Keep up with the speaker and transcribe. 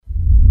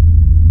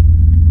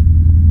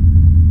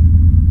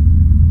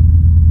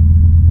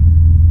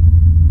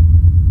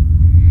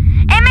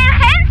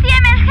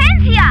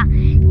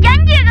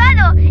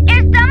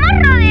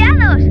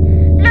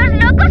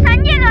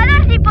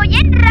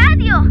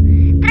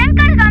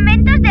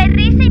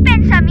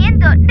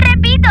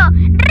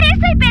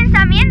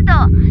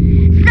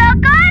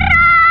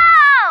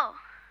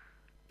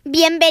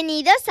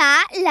Bienvenidos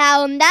a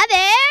la Onda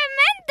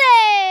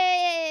D-Mente.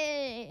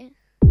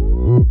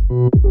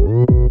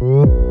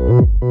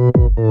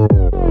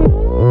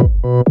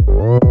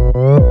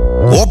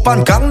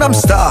 Oppan Gangnam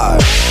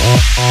Style.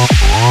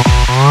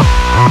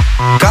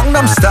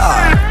 Gangnam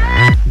Style.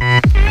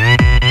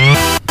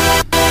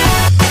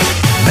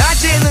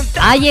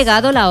 Ha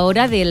llegado la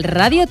hora del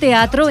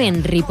radioteatro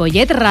en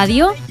Ripollet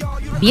Radio.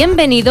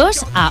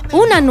 Bienvenidos a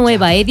una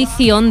nueva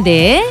edición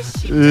de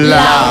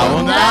La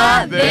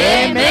Onda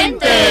D-Mente.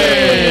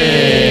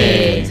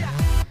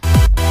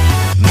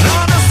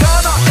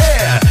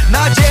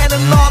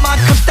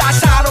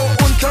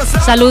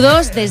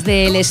 Saludos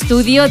desde el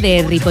estudio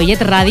de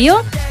Ripollet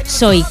Radio.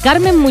 Soy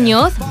Carmen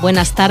Muñoz.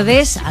 Buenas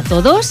tardes a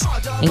todos.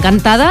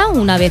 Encantada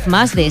una vez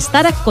más de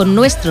estar con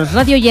nuestros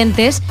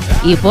radioyentes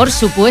y, por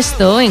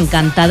supuesto,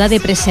 encantada de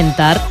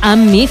presentar a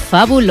mi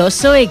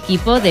fabuloso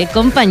equipo de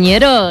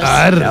compañeros.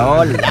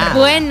 Hola.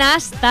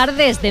 Buenas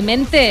tardes,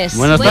 dementes.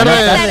 Buenas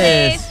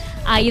tardes.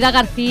 Aida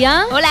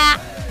García. Hola.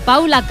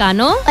 Paula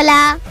Cano.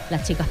 Hola.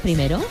 Las chicas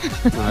primero.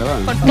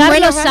 Hola.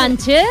 Carlos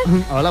Sánchez.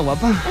 Hola,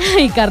 guapa.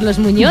 Y Carlos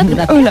Muñoz.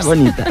 Gracias. Hola,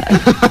 bonita.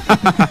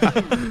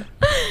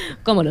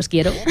 Como los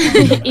quiero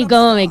y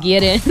como me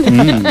quieren.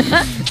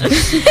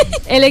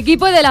 El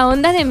equipo de la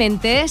Onda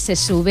D-Mente se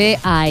sube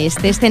a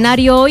este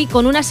escenario hoy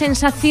con una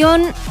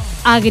sensación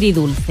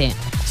agridulce.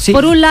 Sí.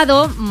 Por un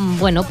lado,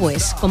 bueno,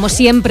 pues como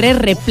siempre,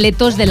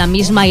 repletos de la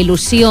misma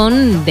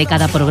ilusión de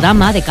cada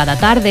programa, de cada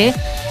tarde,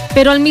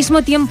 pero al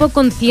mismo tiempo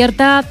con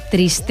cierta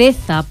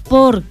tristeza,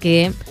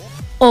 porque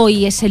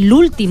hoy es el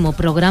último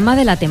programa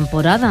de la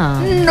temporada.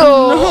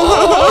 ¡No!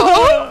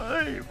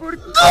 ¿Por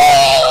qué?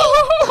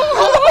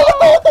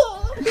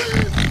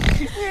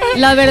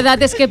 La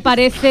verdad es que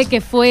parece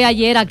que fue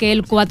ayer,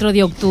 aquel 4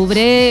 de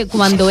octubre,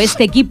 cuando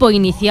este equipo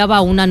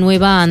iniciaba una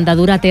nueva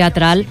andadura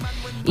teatral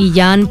y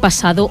ya han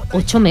pasado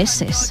 8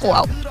 meses.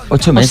 Wow.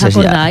 8 meses. ¿Os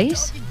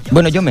acordáis? Ya.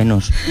 Bueno, yo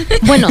menos.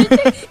 Bueno,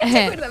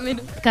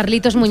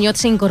 Carlitos Muñoz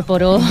se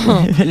incorporó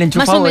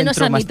más o menos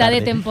a mitad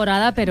de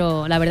temporada,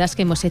 pero la verdad es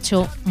que hemos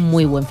hecho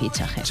muy buen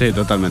fichaje. Sí,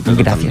 totalmente.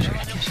 Gracias.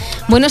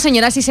 Bueno,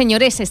 señoras y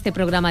señores, este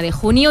programa de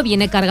junio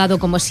viene cargado,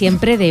 como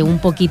siempre, de un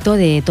poquito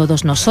de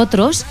todos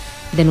nosotros,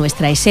 de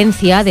nuestra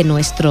esencia, de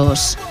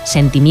nuestros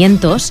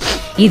sentimientos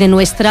y de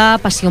nuestra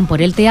pasión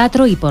por el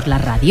teatro y por la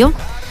radio.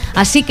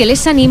 Así que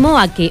les animo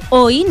a que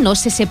hoy no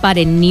se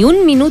separen ni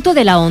un minuto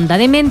de la Onda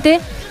D-Mente,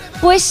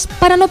 pues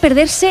para no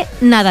perderse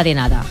nada de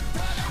nada.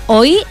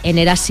 Hoy, en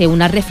Érase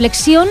una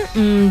reflexión,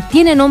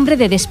 tiene nombre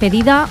de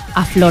despedida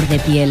a flor de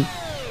piel.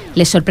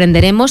 Les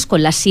sorprenderemos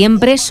con las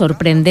siempre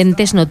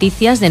sorprendentes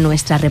noticias de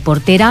nuestra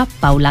reportera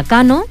Paula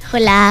Cano.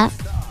 Hola.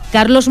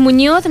 Carlos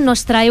Muñoz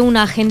nos trae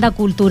una agenda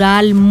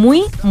cultural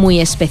muy, muy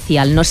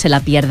especial, no se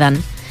la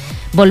pierdan.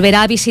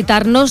 Volverá a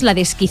visitarnos la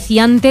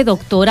desquiciante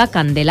doctora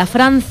Candela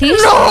Francis.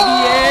 ¡No!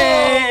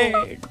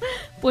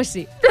 Pues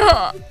sí.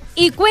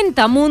 Y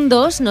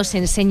Cuentamundos nos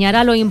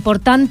enseñará lo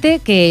importante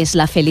que es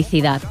la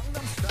felicidad.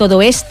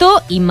 Todo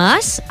esto y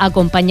más,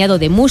 acompañado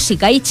de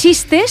música y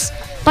chistes,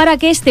 para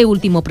que este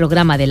último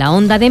programa de la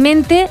Onda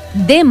D-Mente,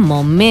 de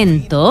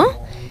momento,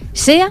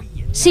 sea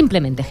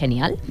simplemente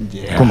genial.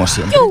 Yeah. Como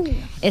siempre.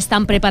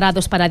 ¿Están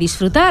preparados para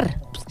disfrutar?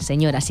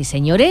 Señoras y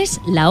señores,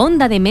 la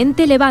Onda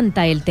D-Mente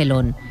levanta el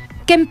telón.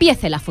 Que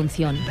empiece la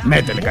función.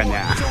 Métele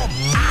caña.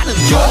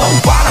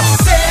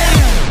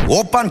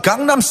 Oppan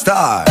Gangnam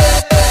Style.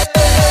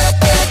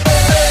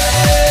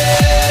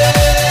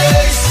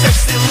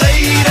 Sexy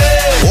lady.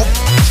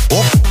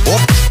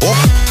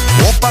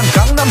 Oppan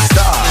Gangnam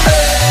Style.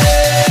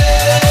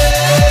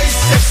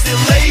 Sexy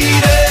lady.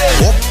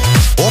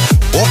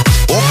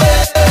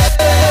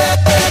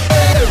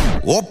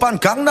 Oppan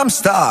Gangnam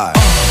Style.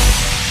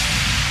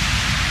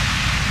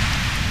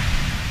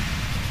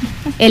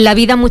 En la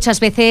vida muchas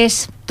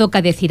veces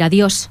toca decir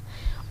adiós.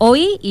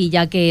 Hoy, y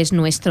ya que es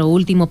nuestro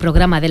último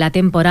programa de la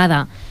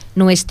temporada,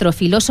 nuestro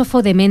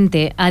filósofo de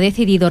mente ha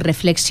decidido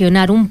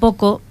reflexionar un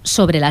poco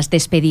sobre las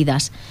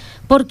despedidas,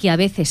 porque a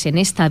veces en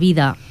esta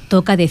vida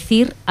toca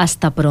decir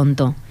hasta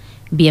pronto.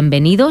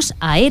 Bienvenidos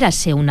a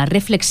Érase una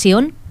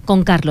reflexión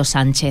con Carlos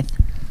Sánchez.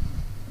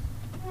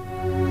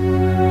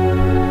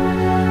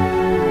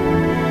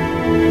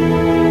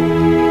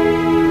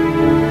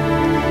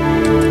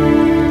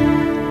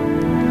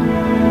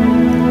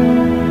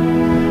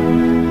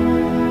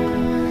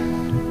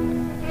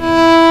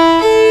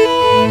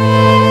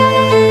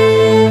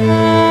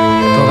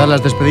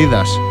 Las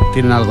despedidas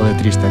tienen algo de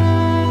triste.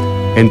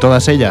 En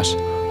todas ellas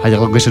hay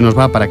algo que se nos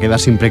va para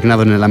quedarse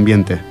impregnado en el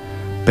ambiente,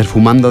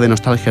 perfumando de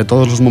nostalgia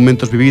todos los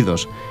momentos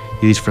vividos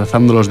y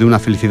disfrazándolos de una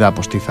felicidad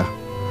postiza.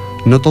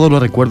 No todos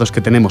los recuerdos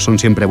que tenemos son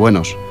siempre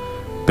buenos,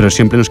 pero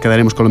siempre nos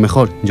quedaremos con lo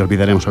mejor y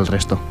olvidaremos el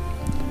resto.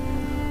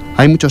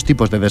 Hay muchos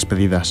tipos de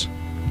despedidas,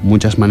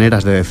 muchas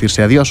maneras de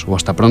decirse adiós o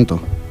hasta pronto.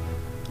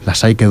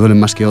 Las hay que duelen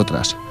más que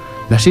otras,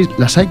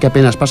 las hay que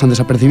apenas pasan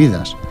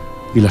desapercibidas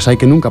y las hay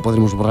que nunca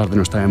podremos borrar de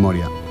nuestra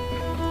memoria.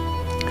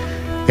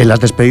 En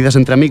las despedidas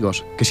entre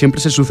amigos, que siempre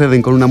se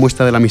suceden con una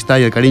muestra de la amistad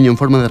y el cariño en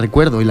forma de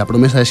recuerdo y la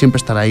promesa de siempre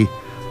estar ahí.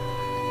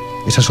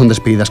 Esas son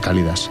despedidas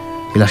cálidas,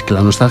 en las que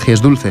la nostalgia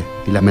es dulce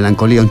y la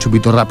melancolía un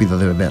chupito rápido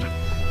de beber.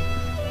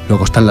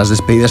 Luego están las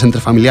despedidas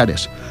entre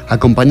familiares,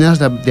 acompañadas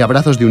de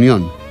abrazos de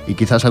unión y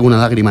quizás alguna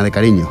lágrima de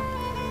cariño,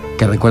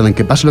 que recuerdan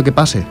que pase lo que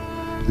pase,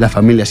 la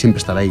familia siempre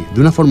estará ahí,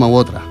 de una forma u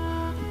otra,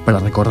 para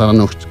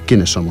recordarnos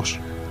quiénes somos.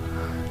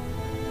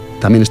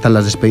 También están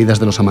las despedidas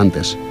de los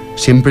amantes,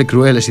 siempre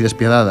crueles y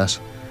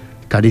despiadadas.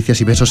 Caricias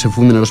y besos se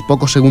funden en los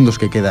pocos segundos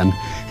que quedan,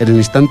 en el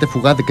instante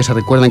fugaz de que se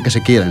recuerdan que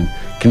se quieren,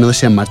 que no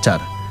desean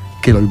marchar,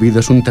 que el olvido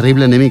es un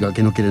terrible enemigo al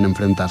que no quieren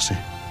enfrentarse.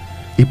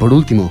 Y por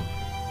último,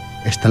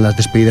 están las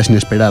despedidas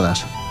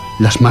inesperadas,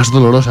 las más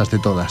dolorosas de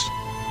todas.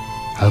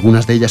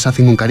 Algunas de ellas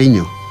hacen con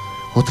cariño,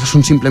 otras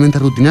son simplemente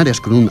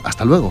rutinarias con un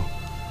hasta luego.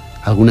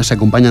 Algunas se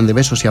acompañan de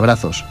besos y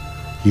abrazos,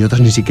 y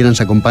otras ni siquiera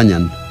se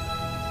acompañan.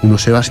 Uno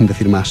se va sin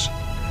decir más.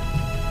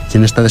 Y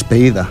en esta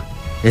despedida,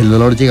 el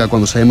dolor llega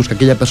cuando sabemos que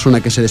aquella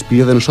persona que se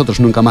despidió de nosotros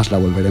nunca más la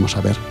volveremos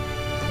a ver.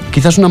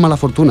 Quizás una mala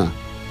fortuna,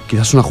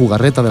 quizás una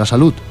jugarreta de la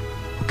salud,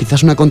 o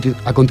quizás un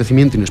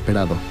acontecimiento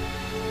inesperado.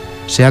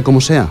 Sea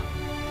como sea,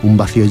 un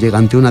vacío llega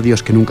ante un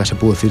adiós que nunca se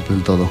pudo decir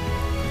del todo.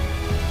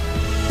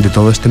 De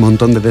todo este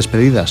montón de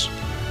despedidas,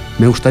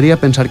 me gustaría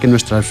pensar que en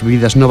nuestras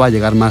vidas no va a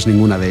llegar más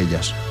ninguna de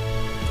ellas.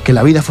 Que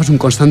la vida fuese un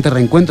constante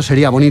reencuentro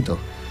sería bonito,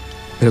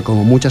 pero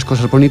como muchas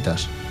cosas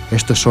bonitas,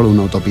 esto es solo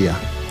una utopía.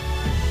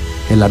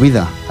 En la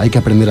vida hay que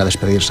aprender a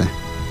despedirse.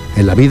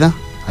 En la vida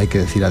hay que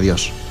decir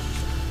adiós.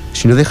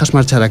 Si no dejas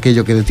marchar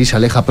aquello que de ti se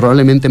aleja,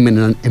 probablemente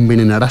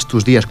envenenarás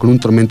tus días con un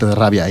tormento de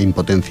rabia e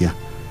impotencia,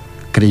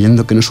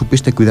 creyendo que no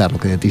supiste cuidar lo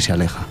que de ti se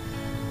aleja.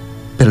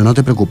 Pero no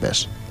te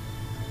preocupes.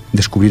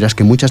 Descubrirás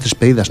que muchas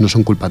despedidas no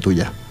son culpa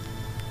tuya.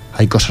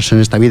 Hay cosas en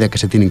esta vida que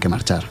se tienen que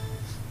marchar.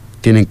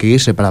 Tienen que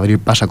irse para abrir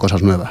paso a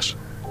cosas nuevas.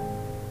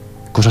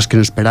 Cosas que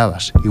no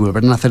esperabas y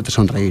volverán a hacerte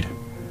sonreír.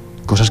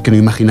 Cosas que no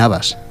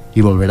imaginabas y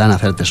volverán a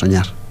hacerte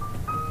soñar.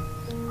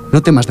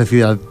 No temas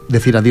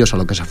decir adiós a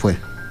lo que se fue,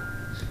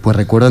 pues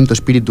recuerda en tu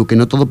espíritu que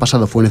no todo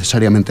pasado fue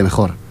necesariamente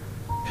mejor.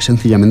 Es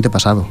sencillamente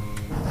pasado.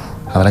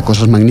 Habrá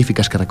cosas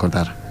magníficas que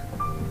recordar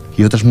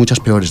y otras muchas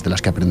peores de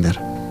las que aprender.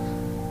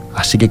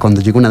 Así que cuando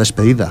llegue una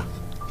despedida,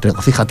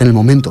 regocíjate en el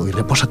momento y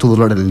reposa tu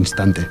dolor en el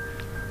instante,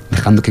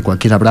 dejando que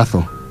cualquier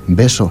abrazo,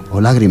 beso o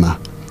lágrima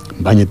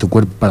bañe tu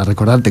cuerpo para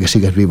recordarte que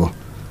sigues vivo.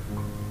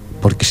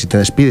 Porque si te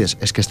despides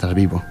es que estás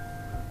vivo.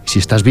 Y si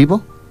estás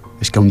vivo,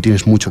 es que aún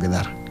tienes mucho que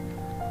dar.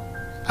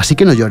 Así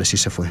que no llores si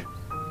se fue.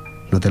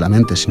 No te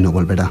lamentes si no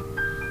volverá.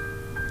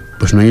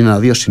 Pues no hay un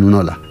adiós sin un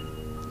hola.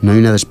 No hay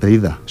una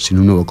despedida sin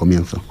un nuevo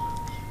comienzo.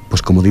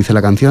 Pues como dice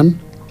la canción,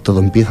 todo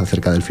empieza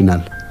cerca del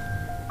final.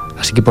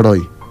 Así que por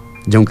hoy,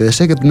 y aunque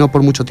desee que no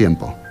por mucho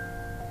tiempo,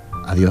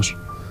 adiós.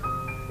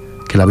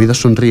 Que la vida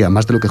os sonría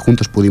más de lo que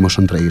juntos pudimos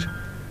sonreír,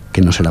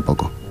 que no será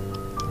poco.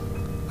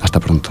 Hasta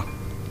pronto.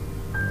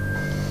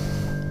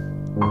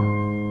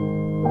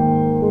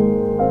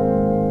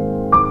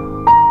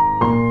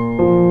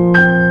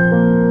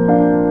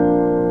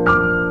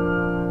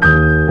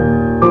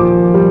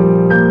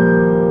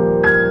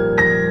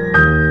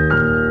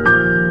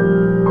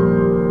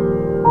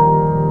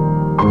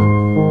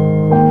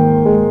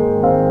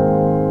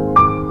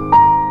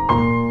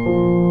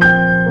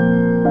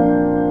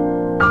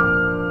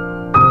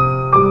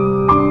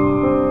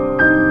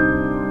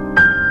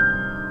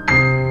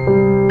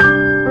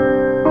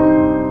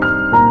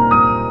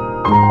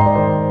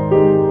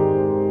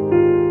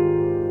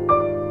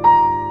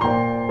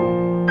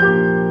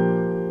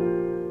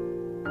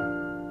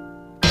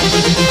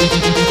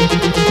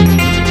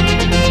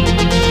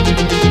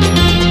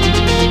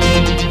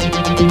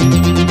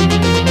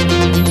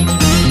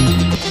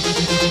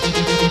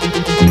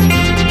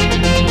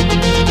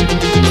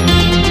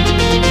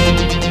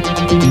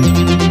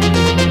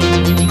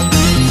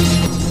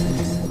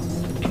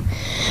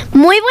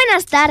 Muy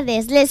buenas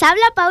tardes, les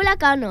habla Paula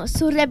Cano,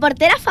 su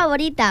reportera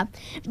favorita.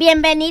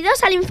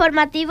 Bienvenidos al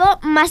informativo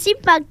más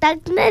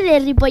impactante de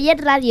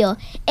Ripollet Radio.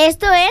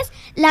 Esto es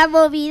La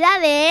Movida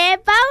de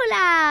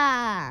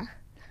Paula.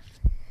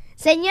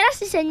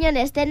 Señoras y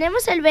señores,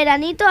 tenemos el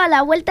veranito a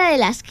la vuelta de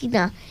la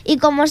esquina. Y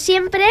como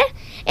siempre,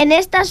 en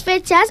estas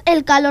fechas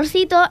el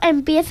calorcito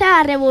empieza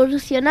a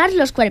revolucionar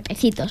los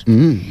cuerpecitos.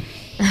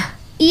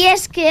 Y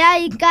es que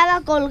hay cada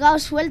colgado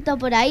suelto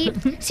por ahí.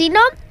 Si no,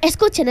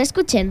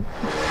 escuchen.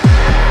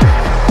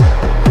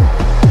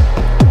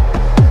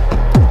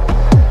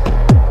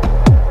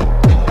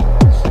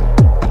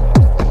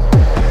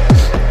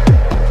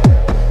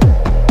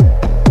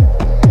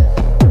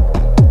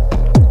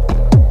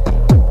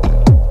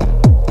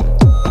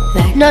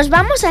 Nos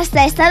vamos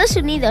hasta Estados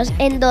Unidos,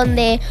 en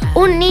donde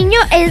un niño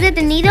es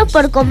detenido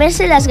por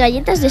comerse las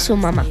galletas de su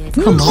mamá.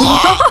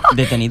 ¿Cómo?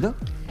 ¿Detenido?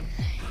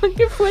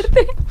 ¡Qué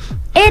fuerte!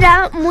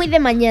 Era muy de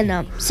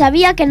mañana,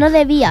 sabía que no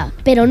debía,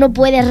 pero no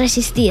puede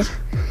resistir.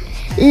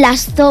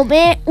 Las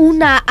tomé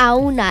una a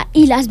una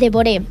y las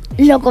devoré.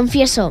 Lo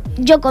confieso,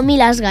 yo comí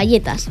las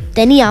galletas.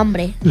 Tenía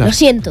hambre, lo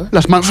siento.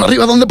 Las manos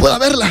arriba donde pueda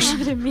verlas.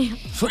 ¡Madre mía!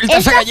 ¡Suelta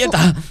esa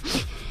galleta!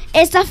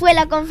 Esta fue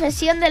la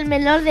confesión del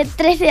menor de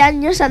 13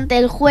 años ante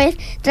el juez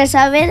tras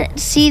haber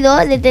sido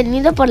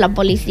detenido por la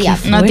policía.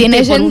 No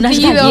tiene por unas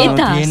sentido.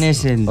 galletas. No tiene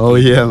sentido. Oh,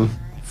 yeah.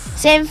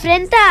 Se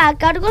enfrenta a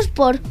cargos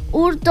por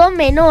hurto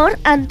menor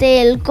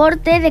ante el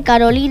Corte de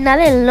Carolina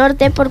del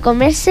Norte por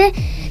comerse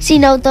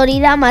sin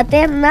autoridad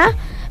materna,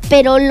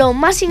 pero lo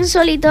más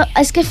insólito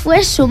es que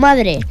fue su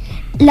madre,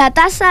 la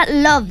Tasha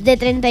Love, de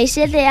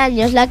 37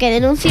 años, la que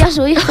denuncia a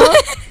su hijo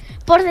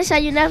por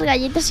desayunar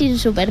galletas sin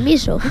su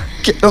permiso.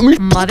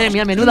 Madre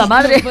mía, menuda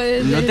madre.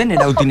 ¿No tener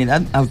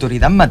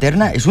autoridad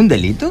materna es un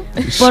delito?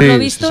 Por Sí, lo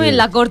visto, sí. en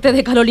la corte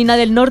de Carolina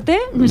del Norte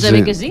se Sí.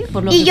 ve que sí.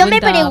 Por lo Y que yo me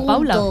cuenta pregunto,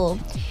 Paula.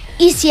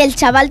 ¿y si el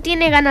chaval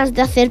tiene ganas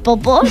de hacer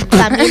popó,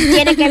 también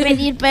tiene que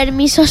pedir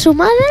permiso a su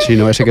madre? Sí,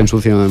 no, ese que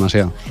ensucia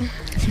demasiado.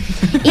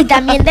 Y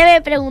también debe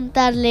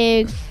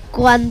preguntarle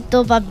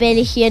cuánto papel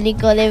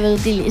higiénico debe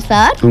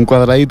utilizar. Un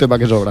cuadradito y para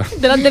qué sobra.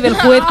 Delante del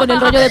juez con el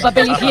rollo de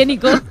papel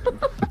higiénico.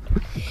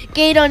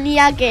 Qué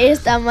ironía que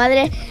esta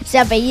madre se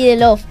apellide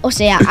Love, o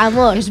sea,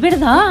 amor. Es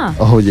verdad.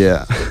 Oh,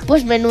 yeah.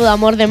 Pues menudo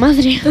amor de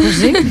madre. Pues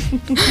sí.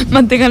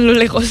 Manténganlo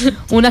lejos.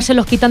 Una se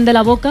los quitan de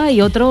la boca y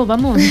otro,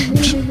 vamos,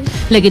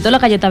 le quitó la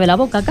galleta de la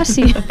boca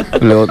casi.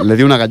 Le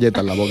di una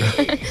galleta en la boca.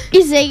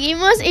 Y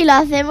seguimos y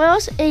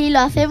lo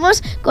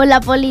hacemos con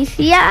la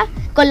policía,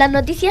 con la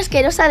noticia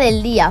asquerosa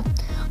del día.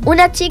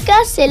 Una chica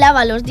se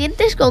lava los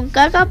dientes con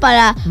caca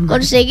para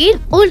conseguir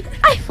un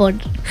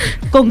iPhone.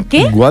 ¿Con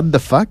qué? What the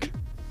fuck?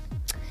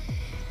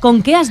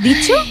 ¿Con qué has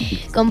dicho?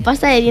 Con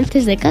pasta de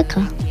dientes de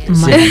caca.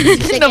 Madre.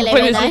 No sé No qué le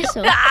puede ven a ser.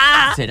 eso.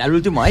 Será el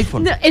último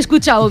iPhone. He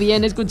escuchado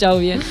bien, he escuchado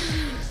bien.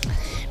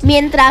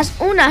 Mientras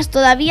unas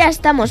todavía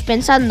estamos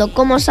pensando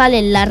cómo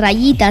salen las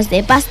rayitas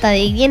de pasta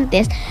de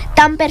dientes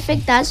tan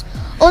perfectas,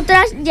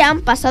 otras ya han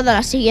pasado a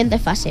la siguiente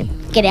fase: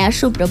 crear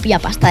su propia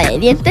pasta de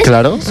dientes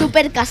Claro.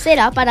 súper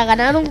casera para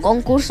ganar un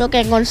concurso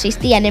que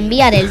consistía en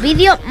enviar el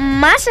vídeo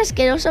más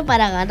asqueroso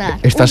para ganar.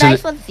 Estás un en-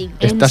 iPhone 5.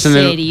 ¿En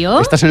serio?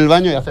 Estás en el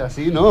baño y haces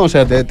así, ¿no? O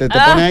sea, te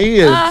pone ahí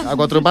a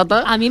cuatro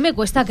patas. A mí me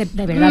cuesta, que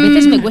de verdad, a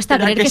veces me cuesta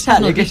Pero creer ¿qué que estas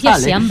sale? ¿Qué noticias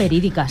sale? sean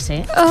verídicas,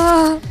 ¿eh?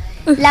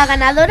 La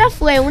ganadora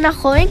fue una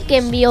joven que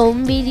envió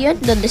un vídeo en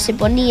donde se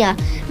ponía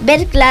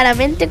ver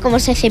claramente cómo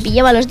se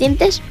cepillaba los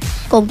dientes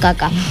con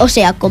caca, o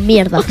sea, con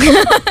mierda.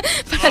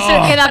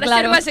 Queda Para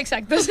claro. ser más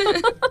exactos.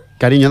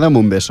 Cariño, dame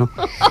un beso.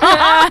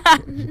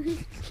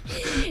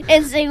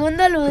 En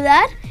segundo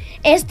lugar,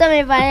 esto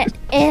me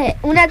parece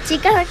una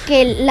chica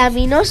que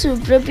laminó su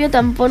propio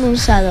tampón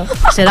usado.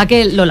 Será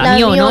que lo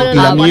lamió, ¿no? Lamió,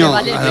 La Ah, mío.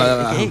 vale,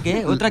 vale.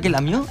 ¿Qué? ¿Otra que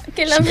lamió?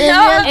 Que la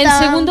En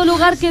segundo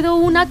lugar quedó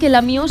una que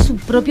lamió su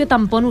propio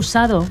tampón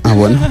usado. Ah,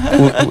 bueno.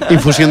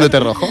 Infusión de té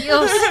rojo.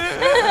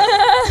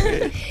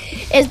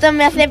 Esto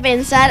me hace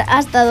pensar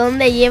hasta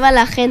dónde lleva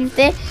la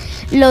gente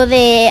lo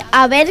de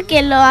a ver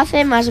quién lo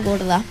hace más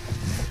gorda.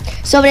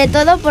 Sobre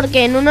todo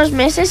porque en unos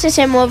meses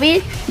ese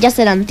móvil ya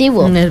será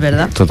antiguo. Es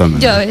verdad.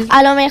 Totalmente. Ya ves.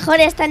 A lo mejor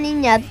esta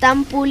niña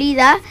tan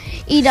pulida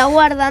irá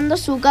guardando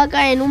su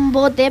caca en un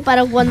bote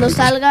para cuando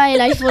salga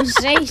el iPhone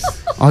 6.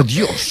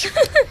 ¡Adiós!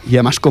 Y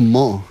además con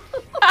moho.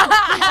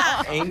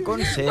 En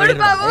conserva. Por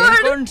favor.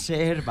 En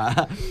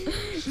conserva.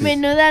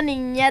 Menuda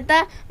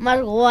niñata más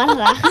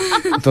guarra.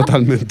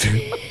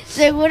 Totalmente.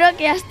 Seguro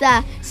que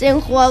hasta se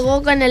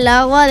enjuagó con el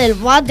agua del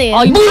bote.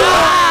 ¡Ay,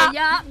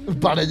 ya!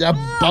 Para ya,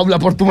 Paula,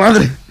 por tu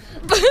madre.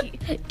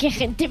 ¡Qué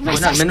gente más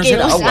Bueno, al menos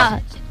era asquerosa!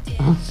 agua.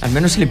 Al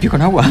menos se limpió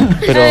con agua.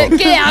 Pero,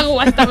 ¿Qué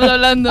agua estamos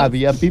hablando?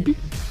 ¿había pipi?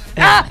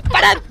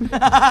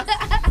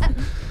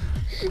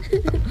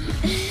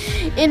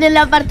 En el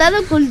apartado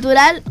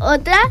cultural,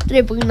 otra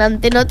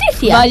repugnante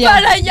noticia.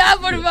 Para ya,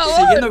 por favor.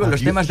 Siguiendo con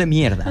los temas de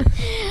mierda.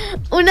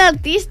 Un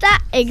artista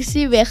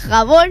exhibe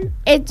jabón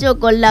hecho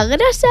con la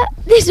grasa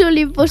de su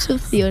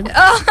liposucción.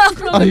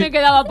 Lo que me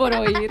quedaba por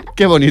oír.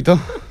 ¡Qué bonito!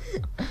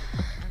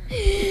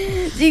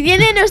 Si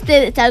tienen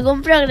ustedes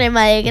algún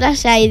problema de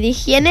grasa y de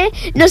higiene,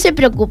 no se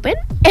preocupen.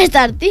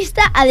 Esta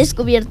artista ha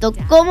descubierto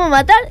cómo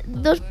matar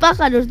dos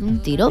pájaros de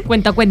un tiro.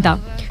 Cuenta, cuenta.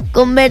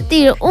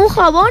 Convertir un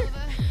jabón,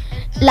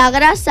 la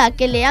grasa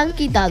que le han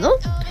quitado.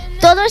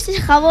 Todo ese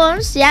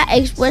jabón se ha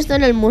expuesto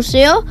en el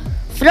Museo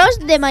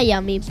Frost de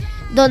Miami,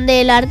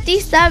 donde el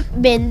artista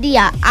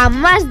vendía a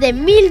más de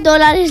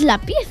 $1,000 la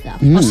pieza.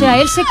 O sea,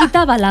 él se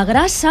quitaba la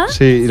grasa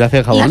Sí, y le hacía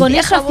y jabón. con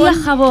eso hacía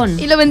jabón.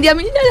 Y lo vendía a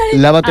 $1,000.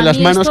 Lávate A las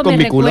mí manos esto con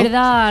me mi culo.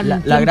 recuerda La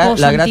tiempos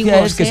gracia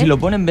antiguos, es que ¿eh? si lo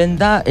pone en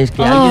venta es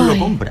que alguien lo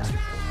compra.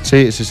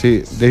 Sí, sí,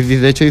 sí.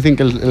 De hecho dicen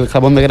que el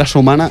jabón de grasa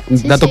humana,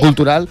 dato sí.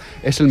 cultural,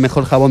 es el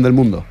mejor jabón del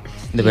mundo.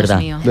 De Dios verdad.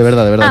 mío. De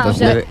verdad, de verdad. Ah, te lo o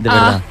sea, juro. De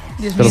verdad.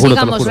 Dios Te lo mío. juro, te lo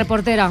Sigamos, juro.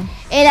 reportera.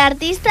 El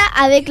artista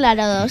ha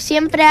declarado: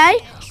 siempre hay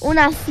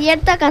una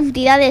cierta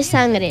cantidad de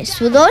sangre,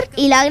 sudor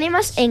y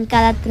lágrimas en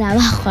cada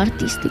trabajo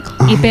artístico.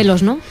 Y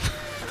pelos, ¿no?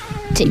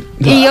 Sí.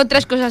 Y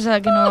otras cosas a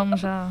que no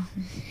vamos a...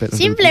 Pero-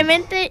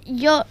 Simplemente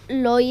yo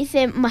lo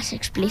hice más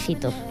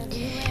explícito.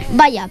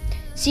 Vaya,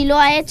 si lo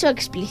ha hecho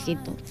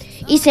explícito.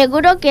 Y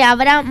seguro que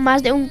habrá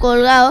más de un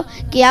colgado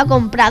que ha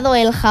comprado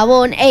el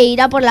jabón e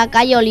irá por la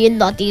calle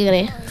oliendo a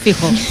tigre.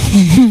 Fijo.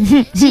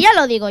 Si ya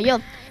lo digo yo,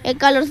 el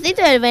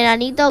calorcito del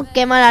veranito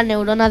quema las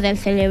neuronas del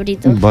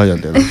cerebrito. Vaya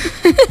tela.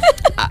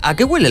 ¿A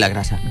qué huele la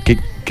grasa?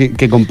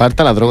 Que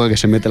comparta la droga que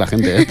se mete la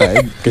gente esta,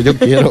 ¿eh? Que yo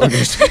quiero.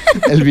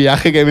 El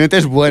viaje que mete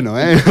es bueno,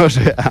 ¿eh? O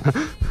sea...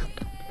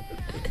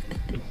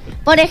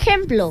 Por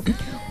ejemplo,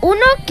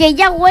 uno que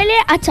ya huele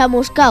a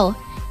chamuscao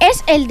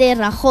es el de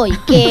Rajoy,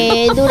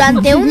 que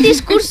durante un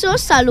discurso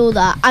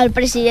saluda al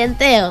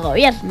presidente del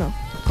gobierno.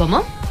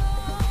 ¿Cómo?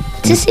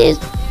 Sí.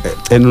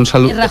 En un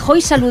saludo...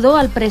 Rajoy saludó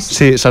al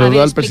presidente. Sí,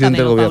 saludó al presidente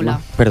del gobierno.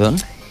 Paula. ¿Perdón?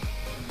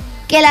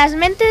 Que las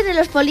mentes de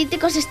los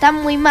políticos están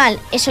muy mal,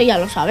 eso ya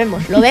lo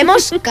sabemos, lo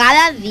vemos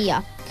cada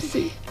día.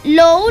 Sí.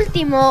 Lo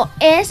último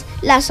es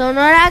la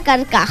sonora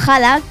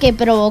carcajada que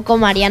provocó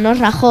Mariano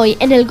Rajoy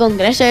en el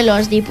Congreso de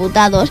los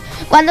Diputados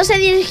cuando se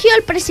dirigió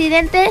al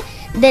presidente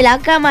de la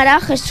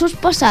Cámara, Jesús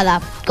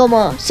Posada,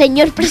 como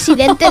señor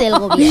presidente del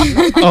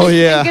gobierno. Oh,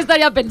 yeah. ¿En qué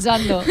estaría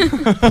pensando?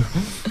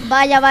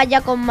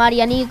 Vaya con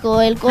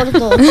Marianico, el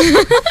corto.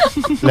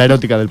 La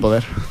erótica del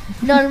poder.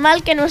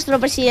 Normal que nuestro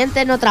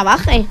presidente no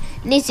trabaje.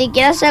 Ni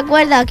siquiera se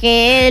acuerda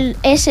que él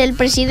es el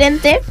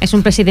presidente. Es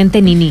un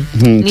presidente ni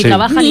Sí.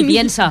 trabaja ni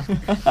piensa.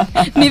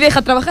 Ni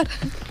deja trabajar.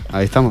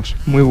 Ahí estamos.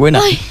 Muy buena.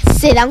 Ay,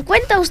 ¿se dan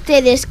cuenta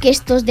ustedes que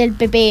estos del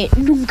PP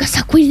nunca se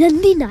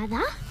acuerdan de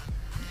nada?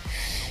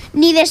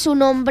 Ni de su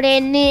nombre,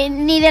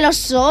 ni de los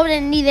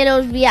sobres, ni de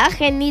los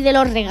viajes, ni de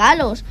los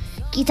regalos.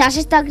 Quizás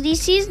esta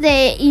crisis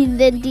de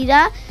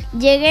identidad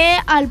llegue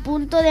al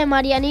punto de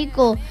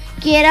Marianico.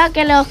 Quiera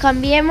que los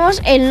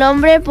cambiemos el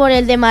nombre por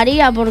el de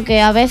María,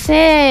 porque a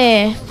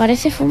veces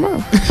parece fumado.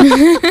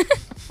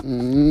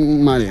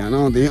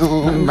 Mariano,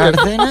 tío.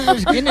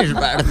 ¿Bárcenas? ¿Quién es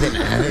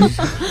Bárcenas?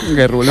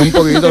 Que rule un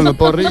poquito en el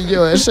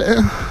porrillo ese.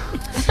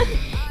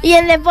 Y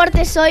en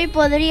deportes hoy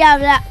podría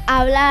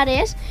hablar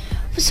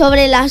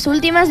sobre las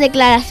últimas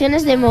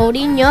declaraciones de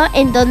Mourinho,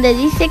 en donde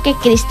dice que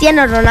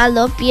Cristiano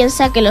Ronaldo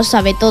piensa que lo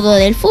sabe todo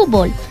del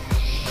fútbol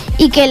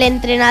y que el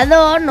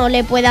entrenador no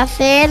le puede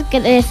hacer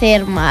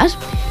crecer más.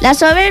 La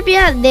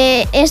soberbia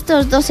de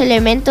estos dos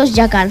elementos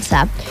ya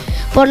cansa,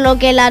 por lo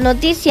que la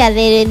noticia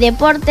de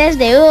deportes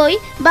de hoy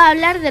va a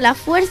hablar de la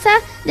fuerza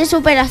de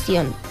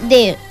superación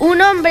de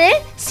un hombre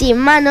sin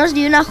manos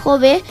y una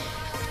joven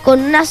con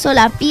una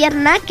sola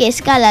pierna que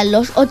escala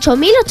los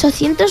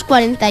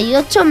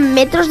 8.848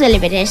 metros del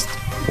Everest.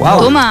 ¡Wow!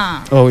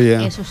 ¡Toma! Oh,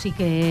 yeah. Eso sí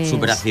que es...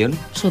 ¿Superación?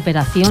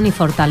 Superación y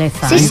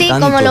fortaleza. Sí,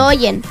 tanto. como lo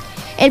oyen.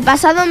 El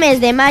pasado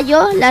mes de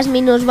mayo, las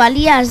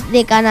minusvalías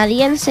de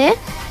canadiense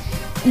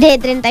de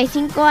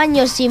 35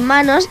 años sin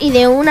manos y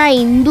de una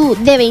hindú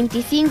de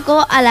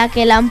 25 a la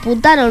que le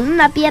amputaron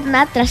una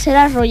pierna tras ser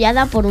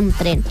arrollada por un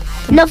tren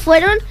no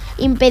fueron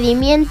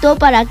impedimento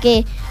para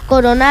que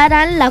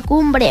coronaran la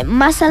cumbre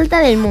más alta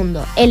del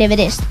mundo, el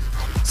Everest.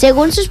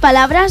 Según sus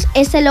palabras,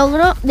 este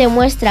logro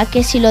demuestra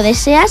que si lo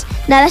deseas,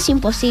 nada es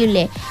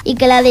imposible y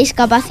que la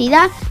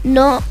discapacidad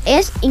no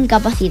es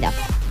incapacidad.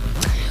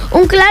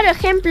 Un claro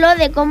ejemplo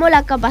de cómo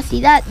la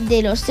capacidad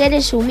de los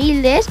seres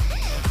humildes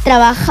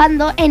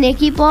trabajando en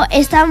equipo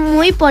está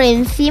muy por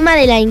encima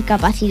de la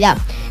incapacidad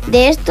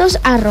de estos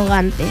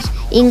arrogantes,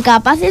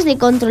 incapaces de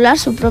controlar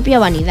su propia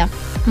vanidad.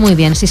 Muy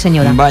bien, sí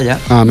señora. Vaya.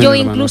 Amén, Yo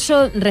hermanos.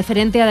 incluso,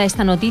 referente a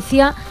esta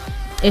noticia,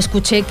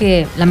 escuché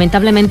que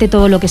lamentablemente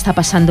todo lo que está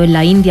pasando en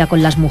la India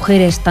con las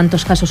mujeres,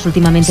 tantos casos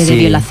últimamente de Sí.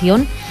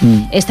 violación,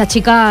 esta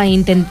chica,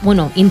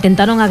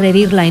 intentaron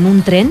agredirla en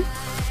un tren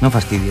No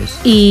fastidies.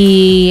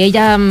 y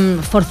ella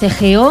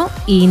forcejeó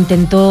e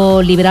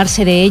intentó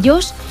librarse de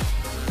ellos,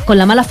 con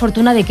la mala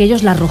fortuna de que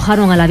ellos la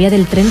arrojaron a la vía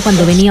del tren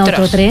cuando venía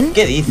otro tren.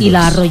 ¿Qué dices? Y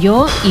la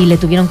arrolló y le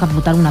tuvieron que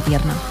amputar una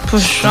pierna.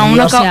 Pues aún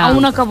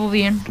aún acabó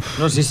bien.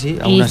 No, sí.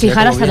 Y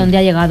fijar hasta dónde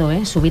ha llegado,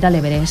 subir al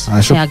Everest. A O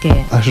eso, sea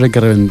que a eso hay que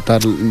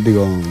reventar,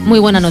 digo... muy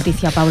buena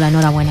noticia, Paula,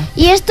 enhorabuena.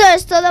 Y esto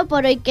es todo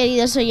por hoy,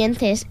 queridos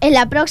oyentes. En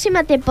la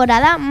próxima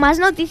temporada, más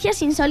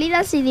noticias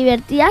insólitas y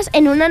divertidas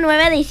en una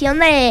nueva edición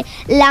de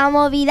La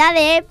Movida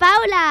de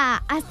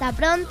Paula. Hasta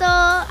pronto,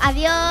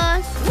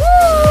 adiós.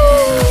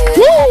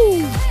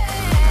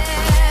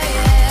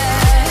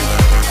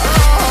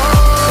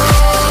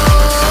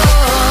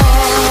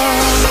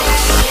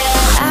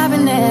 I've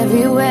been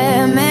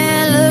everywhere,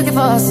 man, looking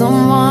for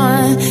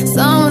someone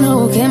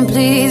who can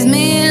please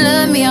me,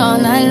 love me all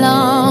night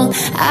long.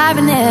 I've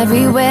been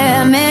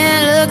everywhere,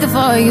 man, looking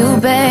for you,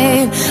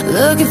 babe,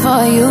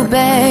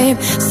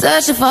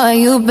 searching for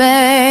you,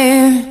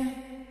 babe.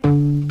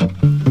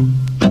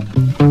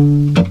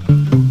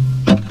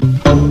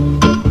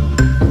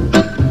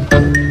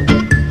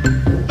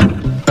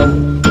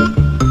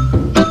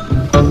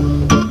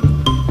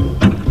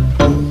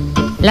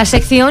 La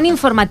sección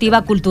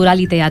informativa, cultural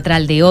y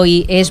teatral de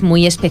hoy es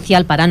muy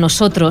especial para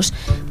nosotros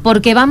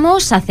porque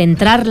vamos a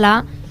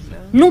centrarla,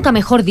 nunca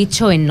mejor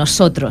dicho, en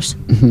nosotros.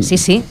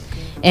 Sí,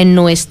 en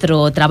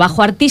nuestro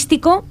trabajo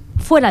artístico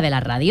fuera de la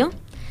radio.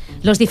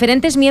 Los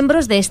diferentes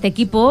miembros de este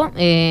equipo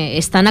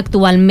están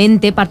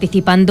actualmente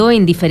participando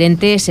en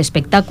diferentes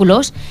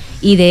espectáculos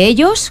y de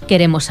ellos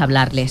queremos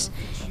hablarles.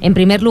 En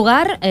primer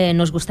lugar,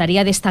 nos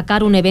gustaría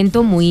destacar un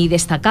evento muy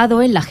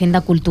destacado en la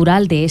agenda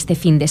cultural de este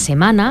fin de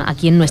semana,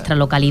 aquí en nuestra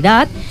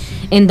localidad,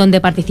 en donde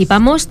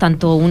participamos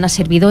tanto una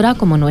servidora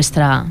como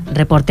nuestra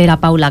reportera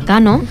Paula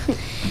Cano.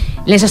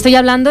 Les estoy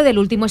hablando del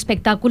último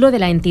espectáculo de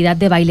la entidad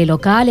de baile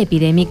local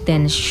Epidemic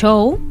Dance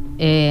Show,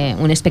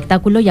 un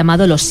espectáculo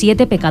llamado Los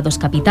 7 Pecados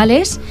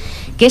Capitales,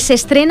 que se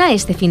estrena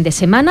este fin de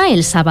semana,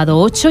 el sábado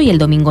 8 y el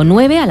domingo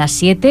 9 a las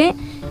 7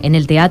 en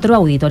el Teatro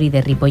Auditori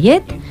de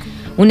Ripollet.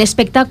 Un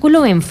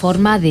espectáculo en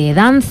forma de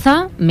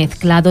danza,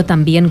 mezclado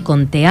también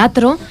con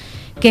teatro,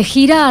 que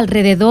gira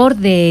alrededor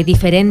de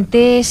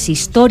diferentes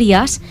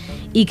historias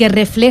y que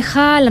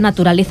refleja la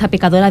naturaleza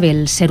pecadora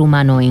del ser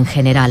humano en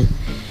general.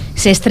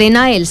 Se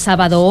estrena el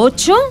sábado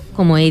 8,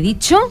 como he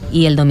dicho,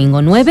 y el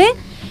domingo 9.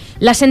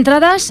 Las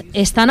entradas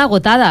están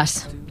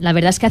agotadas. La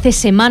verdad es que hace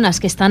semanas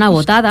que están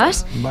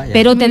agotadas,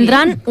 pero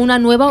tendrán una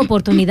nueva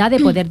oportunidad de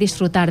poder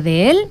disfrutar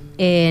de él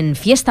en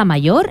Fiesta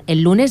Mayor,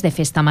 el lunes de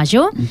Fiesta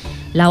Mayor.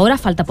 La hora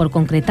falta por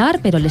concretar,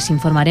 pero les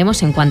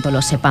informaremos en cuanto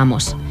lo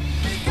sepamos.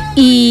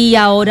 Y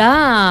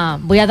ahora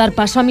voy a dar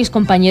paso a mis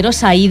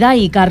compañeros Aida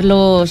y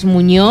Carlos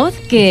Muñoz,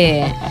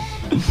 que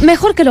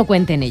mejor que lo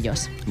cuenten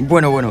ellos.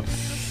 Bueno.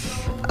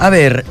 A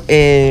ver,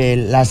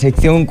 la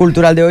sección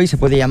cultural de hoy se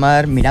puede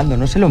llamar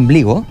Mirándonos el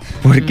ombligo,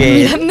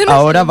 porque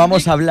ahora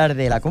vamos a hablar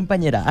de la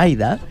compañera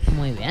Aida,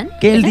 Muy bien.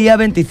 que el día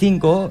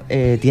 25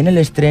 tiene el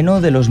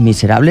estreno de Los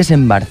Miserables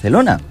en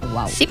Barcelona.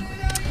 Wow. Sí,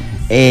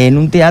 En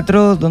un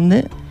teatro,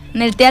 ¿dónde?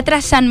 en el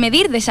Teatre Sant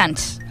Medir de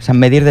Sants. Sant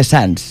Medir de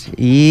Sants.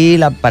 Y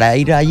para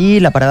ir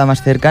allí, la parada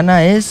más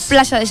cercana es...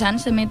 Plaça de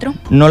Sants, de metro.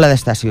 No la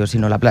d'estació,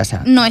 sinó la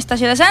plaça. No,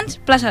 estació de Sants,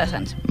 plaça de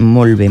Sants.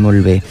 Molt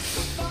bé.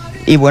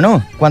 Y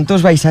bueno,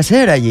 ¿cuántos vais a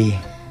ser allí?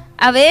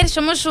 A ver,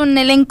 somos un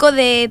elenco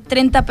de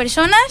 30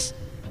 personas,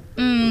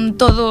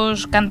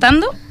 todos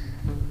cantando.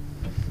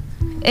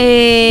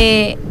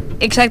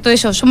 Exacto,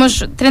 eso.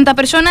 Somos 30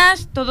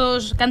 personas,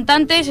 todos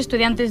cantantes,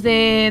 estudiantes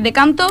de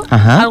canto.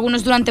 Ajá.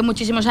 Algunos durante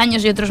muchísimos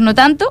años y otros no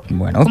tanto.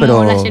 Bueno, como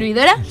pero... la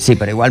servidora. Sí,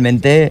 pero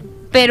igualmente...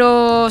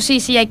 Pero sí,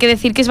 hay que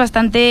decir que es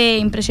bastante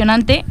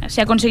impresionante. Se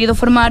ha conseguido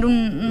formar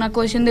una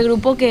cohesión de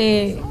grupo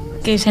que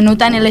se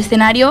nota en el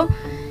escenario,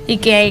 y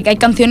que hay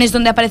canciones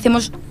donde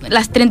aparecemos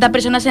las 30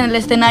 personas en el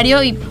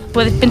escenario y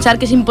puedes pensar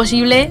que es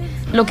imposible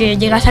lo que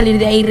llega a salir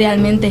de ahí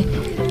realmente.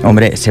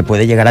 Hombre, se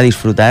puede llegar a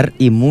disfrutar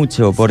y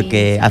mucho,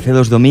 porque hace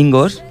 2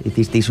 domingos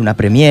hicisteis una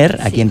premiere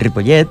aquí en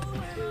Ripollet,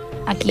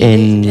 Aquí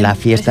en la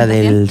fiesta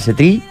del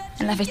Setrí.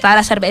 En la fiesta de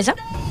la cerveza.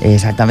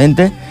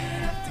 Exactamente.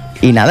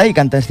 Y nada, y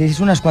cantasteis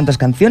unas cuantas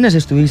canciones,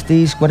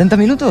 estuvisteis 40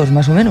 minutos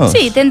más o menos.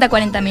 Sí,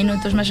 30-40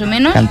 minutos más o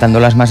menos. Cantando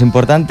las más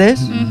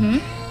importantes.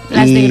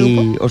 Las y de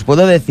grupo. os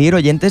puedo decir,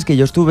 oyentes, que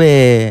yo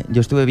estuve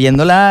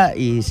viéndola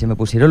y se me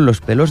pusieron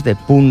los pelos de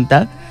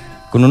punta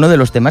con uno de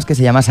los temas que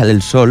se llama Sale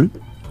el Sol,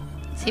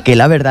 Sí. que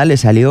la verdad le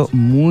salió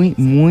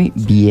muy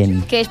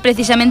bien. Que es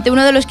precisamente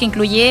uno de los que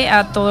incluye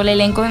a todo el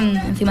elenco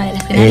encima del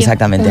escenario.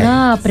 Exactamente.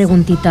 Una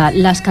preguntita,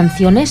 ¿las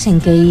canciones en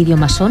qué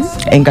idioma son?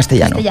 En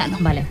castellano.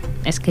 Vale,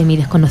 es que mi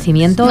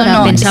desconocimiento, No, ahora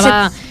no,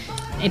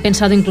 he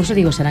pensado incluso,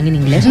 digo, ¿serán en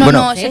inglés? No,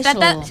 Bueno.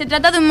 se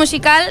trata de un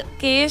musical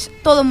que es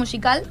todo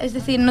musical, es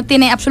decir, no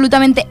tiene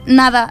absolutamente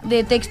nada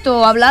de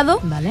texto hablado.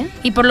 Vale.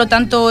 Y por lo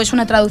tanto es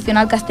una traducción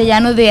al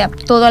castellano de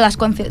todas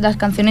las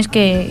canciones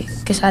que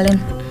salen.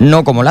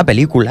 No como la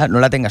película, no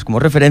la tengas como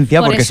referencia,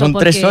 Por porque eso, son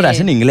 3 horas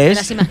en Me inglés.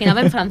 las imaginaba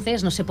en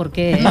francés, no sé por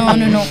qué.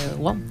 No.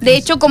 Wow. De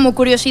hecho, como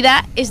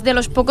curiosidad, es de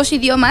los pocos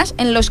idiomas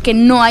en los que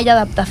no hay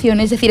adaptación.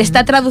 Es decir,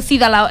 está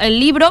traducida el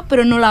libro,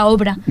 pero no la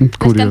obra. Las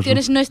Curioso.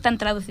 canciones no están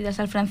traducidas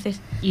al francés.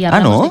 ¿Y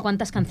hablamos ¿no? de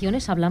cuántas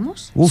canciones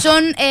hablamos? Uf.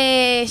 Son,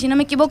 si no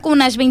me equivoco,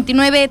 unas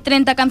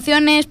 29-30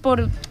 canciones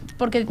porque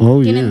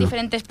Oh, tienen yeah.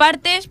 diferentes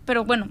partes,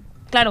 pero bueno,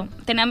 claro,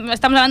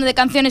 estamos hablando de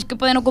canciones que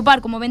pueden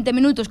ocupar como 20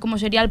 minutos, como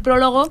sería el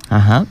prólogo,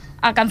 Ajá.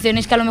 a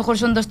canciones que a lo mejor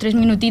son 2-3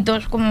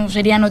 minutitos, como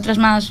serían otras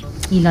más.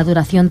 ¿Y la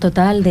duración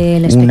total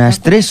del espectáculo? Unas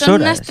 3 Son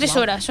horas. unas 3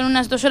 horas, son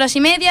unas 2 horas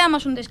y media,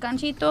 más un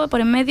descansito por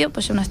en medio,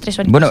 pues unas 3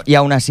 horas. Bueno, y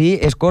aún así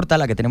es corta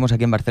la que tenemos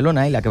aquí en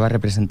Barcelona y la que va a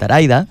representar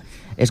Aida.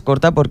 Es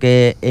corta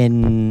porque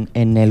en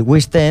el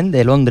West End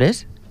de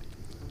Londres,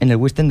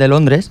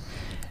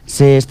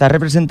 se está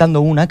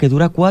representando una que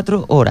dura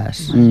 4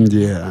 horas.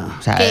 Yeah.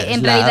 O sea, Que es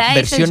en la realidad es el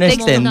versión texto.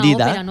 Como una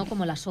extendida. ópera, ¿no?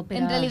 Como las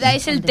óperas En realidad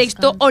es el donde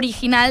texto están.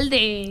 original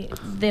de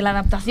la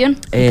adaptación.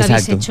 Que habéis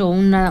Exacto. hecho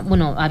una...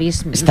 Bueno,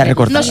 habéis... Está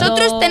recortado.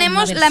 Nosotros una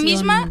tenemos la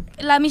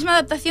versión- misma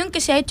adaptación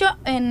que se ha hecho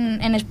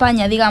en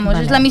España, digamos.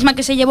 Vale. Es la misma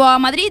que se llevó a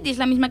Madrid y es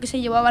la misma que se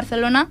llevó a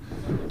Barcelona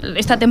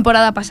esta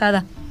temporada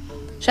pasada.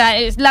 O sea,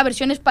 es la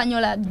versión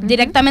española.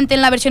 Directamente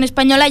en la versión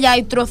española ya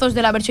hay trozos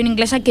de la versión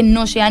inglesa que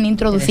no se han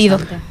introducido.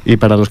 Interesante. Y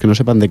para los que no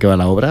sepan de qué va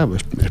la obra,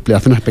 pues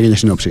haz una pequeña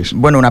sinopsis.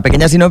 Bueno, una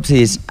pequeña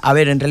sinopsis. A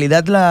ver, en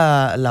realidad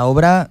la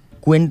obra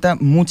cuenta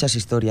muchas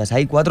historias.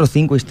 Hay 4 o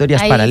 5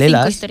 historias Hay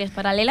paralelas. 5 historias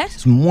paralelas.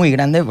 Es muy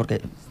grande porque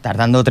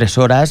tardando 3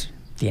 horas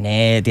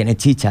tiene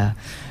chicha.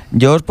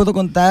 Yo os puedo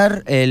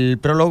contar el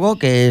prólogo,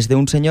 que es de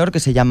un señor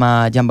que se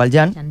llama Jean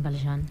Valjean, Jean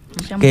Valjean.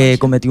 que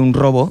cometió un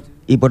robo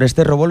y por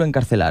este robo lo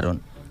encarcelaron.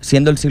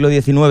 Siendo el siglo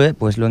XIX,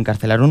 pues lo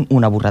encarcelaron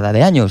una burrada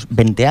de años,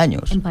 20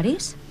 años. ¿En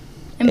París?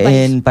 En París.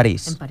 En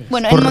París. En París.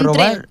 Bueno, Por en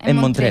Montreal. robar, en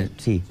Montreal,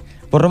 sí.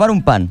 Por robar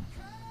un pan.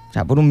 O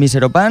sea, por un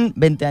mísero pan,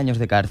 20 años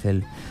de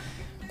cárcel.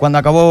 cuando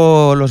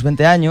acabó los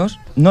 20 años,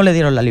 no le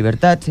dieron la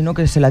libertad, sino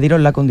que se la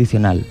dieron la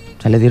condicional.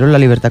 O sea, le dieron la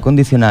libertad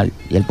condicional.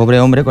 Y el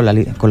pobre hombre, con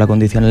la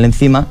condicional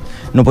encima,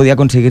 no podía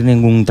conseguir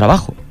ningún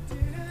trabajo.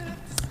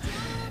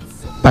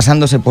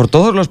 Pasándose por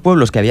todos los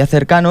pueblos que había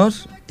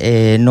cercanos,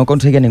 no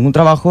conseguía ningún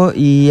trabajo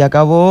y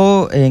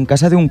acabó en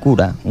casa de un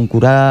cura. Un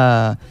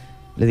cura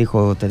le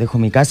dijo: te dejo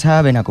mi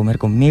casa, ven a comer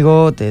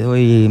conmigo, te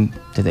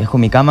dejo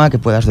mi cama, que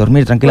puedas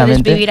dormir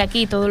tranquilamente. Puedes vivir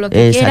aquí todo lo que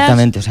quieras.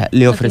 Exactamente, o sea,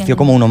 le ofreció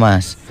como uno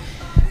más.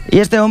 Y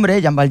este hombre,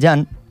 Jean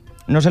Valjean,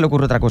 no se le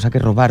ocurre otra cosa que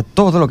robar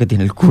todo lo que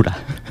tiene el cura.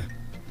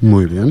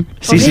 Muy bien.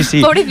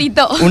 Sí.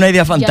 Pobrecito. Una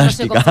idea Ya no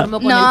se fantástica. conformó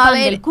con el pan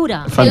del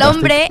cura.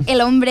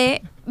 El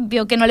hombre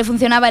vio que no le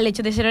funcionaba el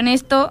hecho de ser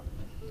honesto,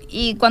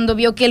 y cuando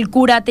vio que el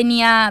cura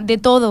tenía de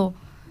todo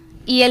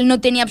y él no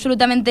tenía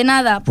absolutamente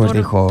nada, Pues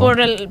dijo...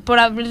 por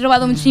haber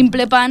robado un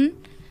simple pan,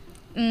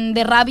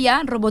 de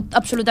rabia robó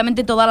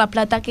absolutamente toda la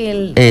plata que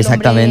el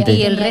Exactamente. hombre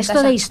Y el tenía en resto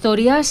casa. de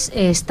historias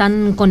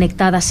están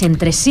conectadas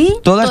entre sí.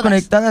 Todas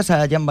conectadas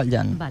a Jean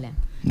Valjean. Vale.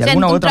 De O sea,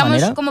 alguna u otra encontramos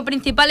manera. como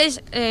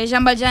principales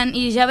Jean Valjean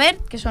y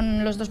Javert, que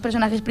son los dos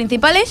personajes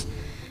principales,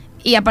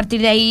 y a partir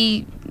de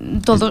ahí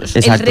todos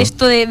el Exacto.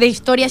 resto de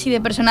historias y de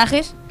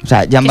personajes. O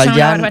sea, Jean que son una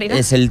Valjean barbaridad.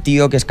 es el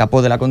tío que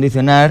escapó de la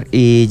condicional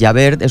y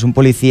Javert es un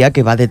policía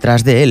que va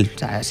detrás de él. O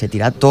sea, se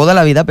tira toda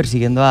la vida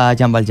persiguiendo a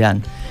Jean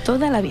Valjean.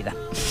 Toda la vida.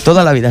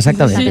 Toda la vida, ¿Te ha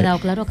exactamente. quedado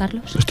claro,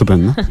 Carlos?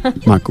 Estupendo.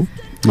 Maco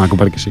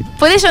para que sí.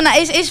 Puede sonar,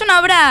 es una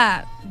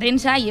obra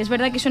densa, y es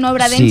verdad que es una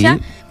obra Sí. densa,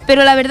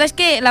 pero la verdad es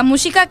que la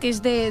música, que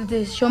es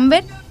de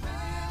Schoenberg,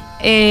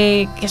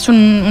 que es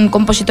un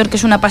compositor que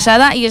es una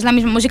pasada, y es la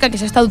misma música que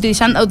se está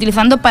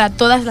utilizando para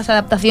todas las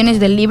adaptaciones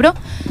del libro.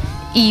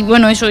 Y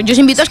bueno, eso, yo os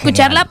invito a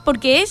escucharla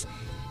porque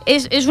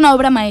es una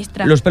obra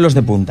maestra. Los pelos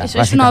de punta.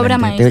 Eso es una obra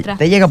básicamente. maestra.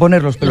 Te llega a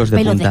poner los pelos de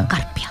Pelo punta. de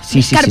carpia. Sí.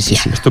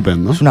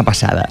 Estupendo. Es una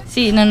pasada.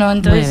 Sí, no, Muy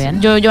entonces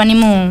bien. yo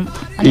animo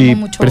 ¿Y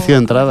mucho. precio de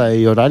entrada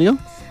y horario?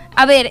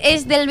 A ver,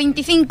 es del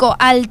 25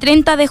 al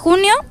 30 de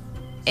junio.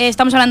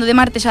 Estamos hablando de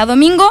martes a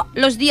domingo,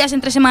 los días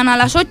entre semana a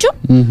las 8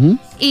 Ujú.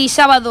 y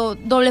sábado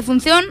doble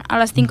función a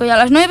las 5 y a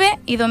las 9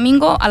 y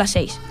domingo a las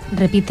 6.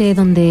 Repite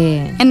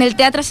dónde... En el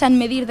Teatre Sant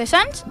Medir de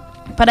Sants,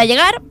 para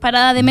llegar,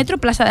 parada de metro,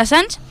 Plaza de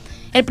Sants.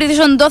 El precio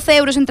son 12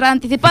 euros entrada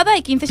anticipada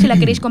y 15 si la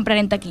queréis comprar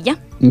en taquilla.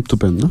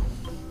 Estupendo.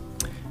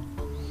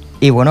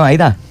 Y bueno,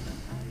 Aida,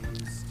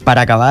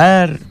 para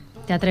acabar,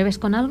 ¿Te atreves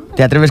con algo?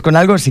 ¿te atreves con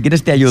algo? Si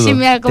quieres te ayudo. Si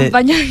me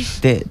acompañáis.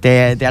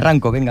 Te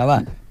arranco, venga,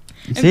 va.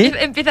 ¿Sí?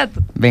 Empieza tú.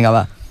 Venga,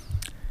 va.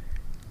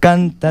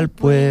 Canta el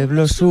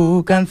pueblo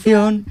su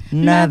canción,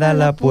 nada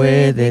la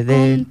puede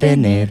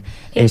detener.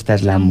 Esta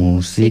es la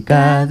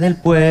música del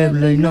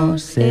pueblo y no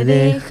se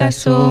deja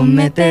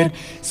someter.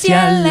 Si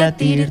al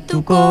latir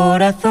tu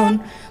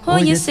corazón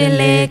oyes el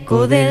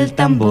eco del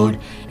tambor,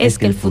 es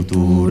que el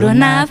futuro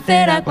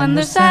nacerá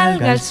cuando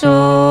salga el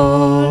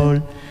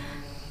sol.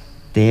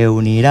 Te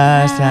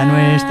unirás a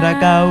nuestra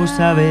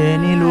causa,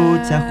 ven y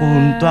lucha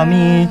junto a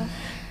mí.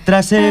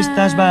 Tras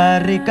estas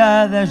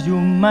barricadas y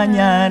un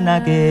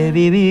mañana que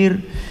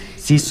vivir,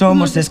 si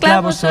somos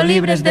esclavos o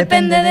libres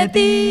depende de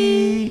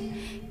ti.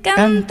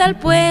 Canta el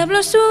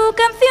pueblo su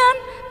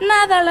canción,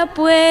 nada la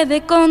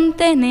puede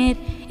contener.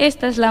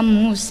 Esta es la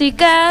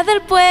música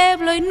del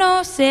pueblo y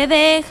no se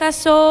deja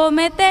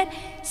someter.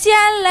 Si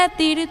al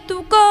latir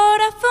tu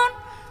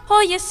corazón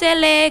oyes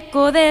el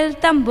eco del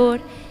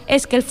tambor,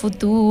 es que el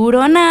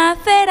futuro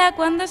nacerá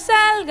cuando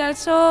salga el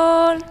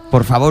sol.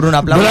 Por favor, un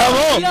aplauso.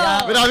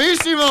 ¡Bravo!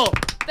 ¡Bravísimo!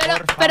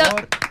 Pero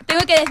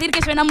tengo que decir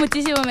que suena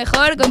muchísimo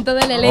mejor con todo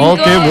el elenco. ¡Oh,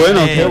 qué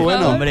bueno, qué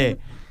bueno! Hombre.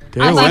 ¡Qué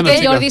Así bueno, que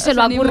chicas! Jordi se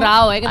lo ha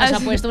currado, que nos ha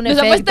puesto un Nos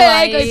ha efecto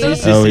puesto el eco y ahí. todo.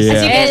 Sí, sí, sí.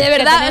 Así que de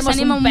verdad os tenemos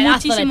animo un pedazo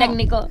de muchísimo.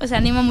 técnico. Os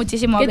animo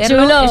muchísimo a ¡Qué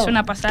verlo. chulo! Es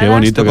una pasada. Qué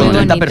bonito, qué Con Muy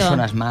 30 bonito.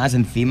 personas más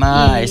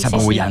encima Sí, es sí, sí.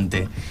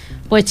 apabullante.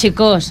 Pues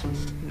chicos,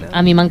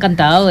 a mí me ha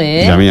encantado,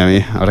 ¿eh? Y a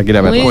mí. Ahora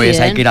quiero Muy verlo. Pues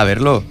bien. hay que ir a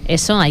verlo.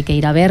 Eso, hay que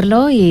ir a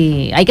verlo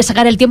y hay que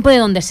sacar el tiempo de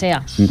donde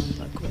sea.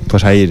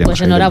 Pues ahí iremos.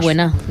 Pues ahí iremos.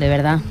 enhorabuena, de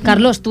verdad.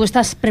 Carlos, ¿tú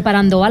estás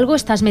preparando algo?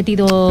 ¿Estás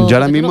metido...? Yo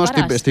ahora tú no mismo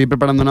paras? estoy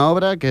preparando una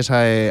obra que es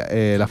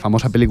la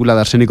famosa película de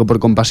Arsénico por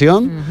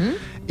compasión. Ujú.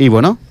 Y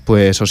bueno,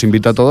 pues os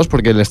invito a todos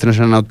porque el estreno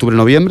será en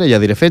octubre-noviembre, ya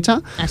diré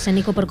fecha.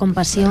 Arsénico por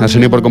compasión.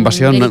 Arsénico por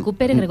compasión. Gary no-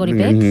 Cooper, Gregory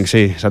Peck. Sí,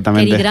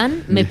 exactamente. Cary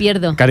Grant, me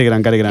pierdo. Cary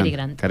Grant. Cary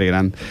Grant. Cary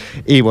Grant.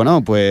 Y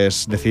bueno,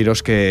 pues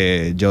deciros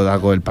que yo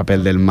hago el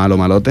papel del malo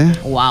malote.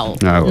 Wow,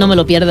 Hago- no me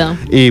lo pierdo.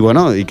 Y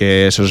bueno, y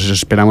que os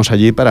esperamos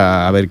allí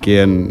para ver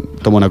quién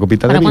toma una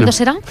copita de ¿Para vino. cuándo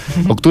será?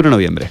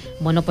 Octubre-noviembre.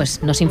 Bueno,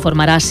 pues nos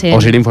informarás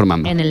Os iré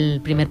informando. en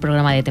el primer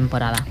programa de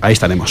temporada. Ahí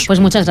estaremos. Pues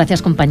muchas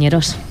gracias,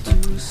 compañeros.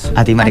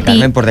 A ti, Mari A ti.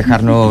 Carmen, por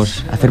dejarnos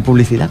hacer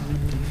publicidad.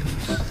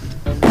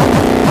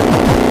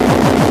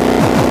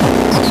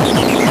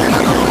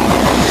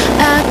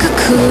 A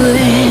cocoon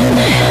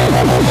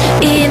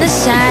in a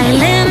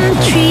silent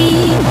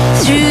tree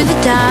through the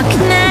dark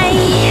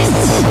night.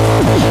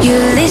 You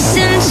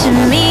listen to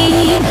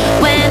me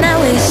when I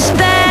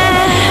whisper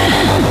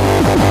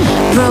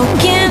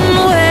broken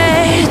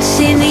words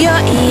in your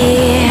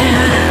ear,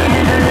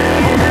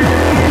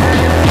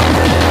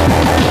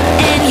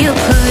 and you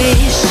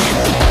push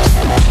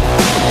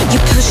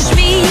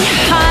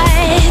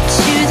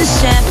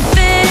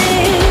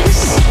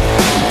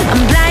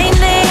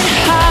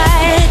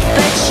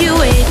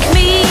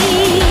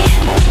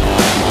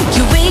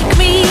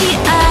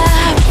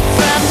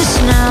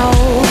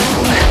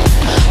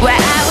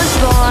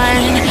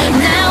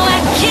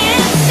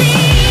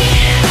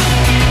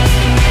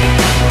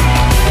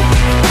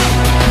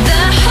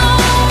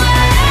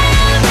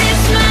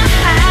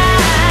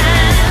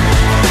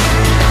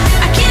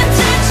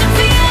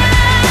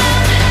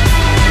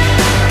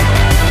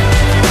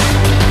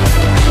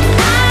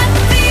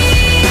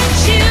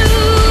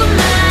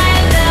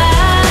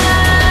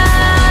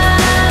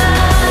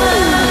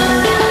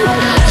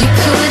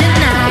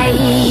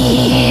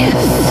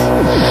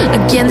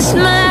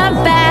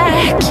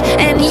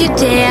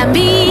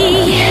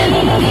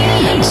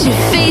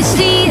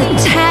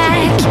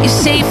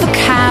say for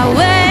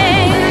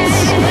cowards,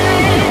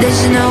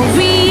 there's no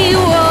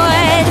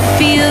reward.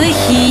 Feel the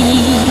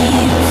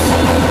heat.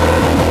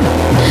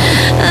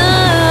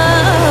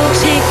 Oh,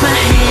 take my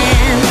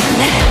hand.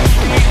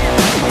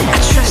 I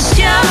trust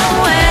your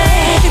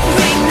word.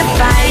 Bring the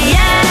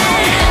fire.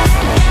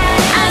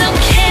 I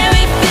don't care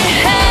if it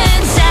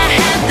hurts. I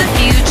have the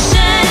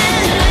future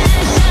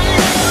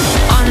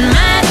on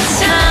my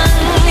tongue.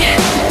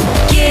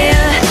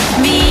 Give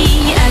me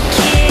a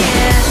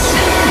kiss.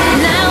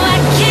 Now I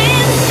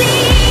can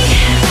see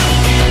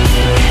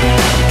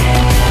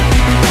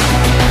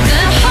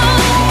the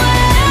whole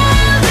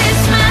world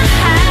is my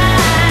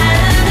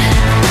hand.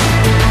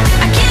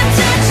 I can't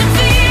touch and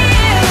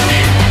feel,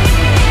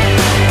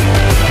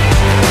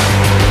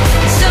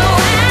 so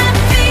I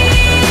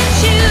feed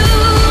you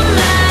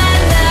my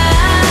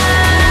love.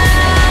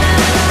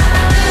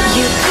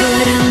 You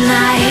put a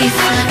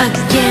knife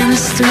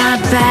against my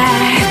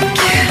back,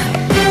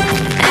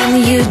 and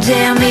you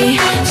dare me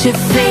to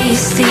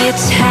face the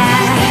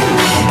attack.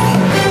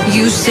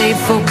 You say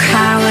for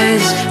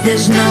cowards,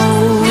 there's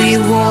no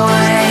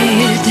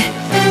reward.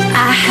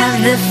 I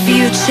have the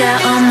future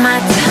on my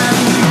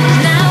tongue.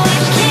 Now I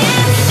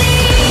can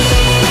see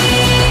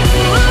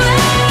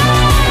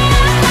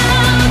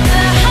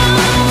the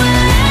whole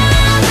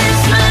world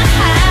is my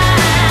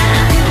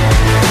hand.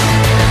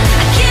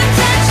 I can't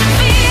touch and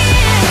feel,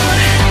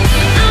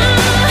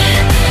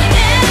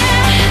 yeah.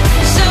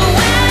 So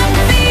I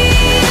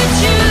feed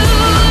you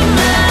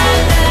my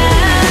love.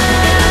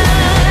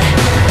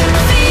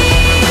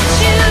 Feed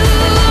you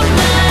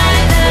my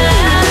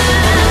love.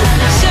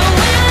 So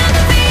I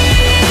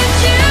feed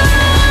you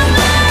my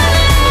love.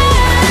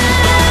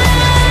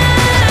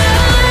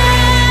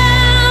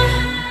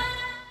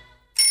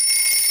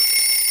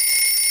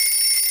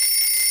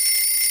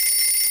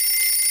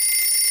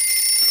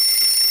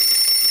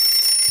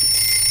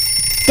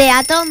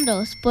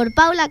 Teatondos, por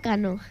Paula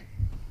Cano.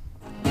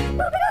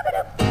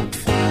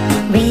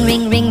 Ring,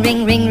 ring, ring,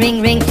 ring, ring,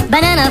 ring, ring,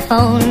 banana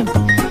phone.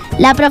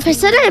 La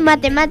profesora de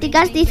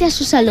matemáticas dice a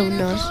sus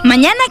alumnos: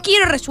 Mañana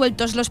quiero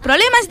resueltos los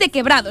problemas de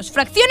quebrados,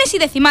 fracciones y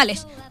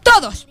decimales.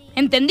 Todos.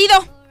 ¿Entendido?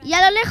 y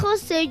a lo lejos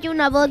se oye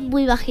una voz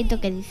muy bajito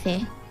que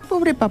dice: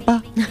 Pobre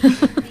papá.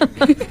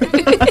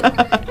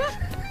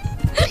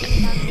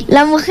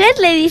 La mujer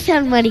le dice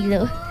al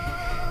marido: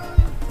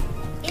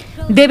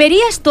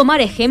 Deberías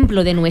tomar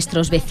ejemplo de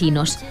nuestros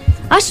vecinos.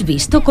 ¿Has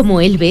visto cómo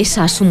él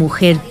besa a su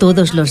mujer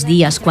todos los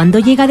días cuando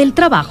llega del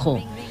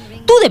trabajo?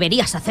 Tú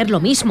deberías hacer lo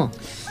mismo.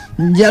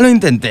 Ya lo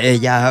intenté,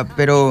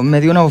 pero me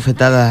dio una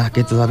bofetada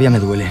que todavía me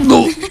duele.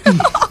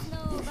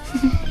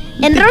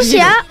 En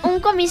Rusia,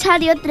 un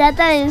comisario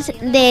trata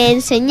de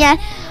enseñar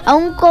a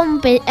un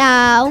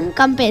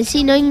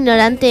campesino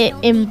ignorante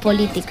en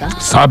política.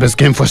 ¿Sabes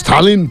quién fue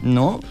Stalin?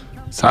 ¿No?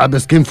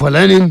 ¿Sabes quién fue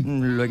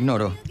Lenin? Lo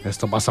ignoro.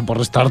 Esto pasa por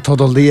estar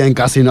todo el día en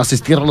casa y no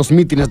asistir a los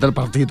mítines del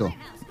partido.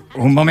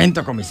 Un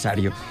momento,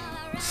 comisario.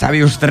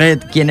 ¿Sabe usted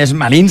quién es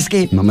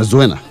Malinsky? No me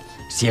suena.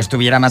 Si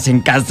estuviera más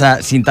en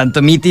casa sin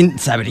tanto meeting,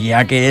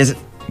 sabría que es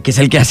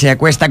el que se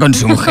acuesta con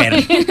su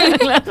mujer.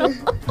 Claro.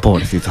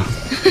 Pobrecito.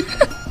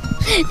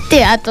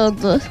 Te a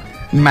todos.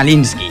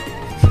 Malinsky.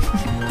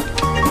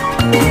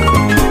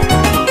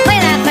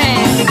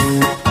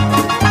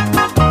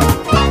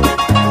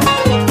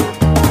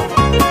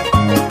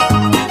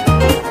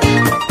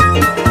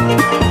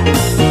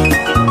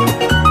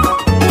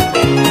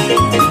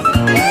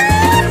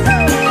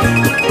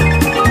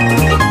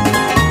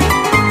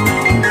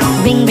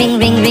 Ring, ring,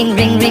 ring, ring,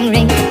 ring, ring,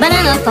 ring,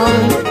 banana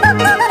phone.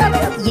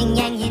 Yin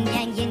yang, yin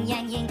yang, yin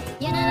yang, yin.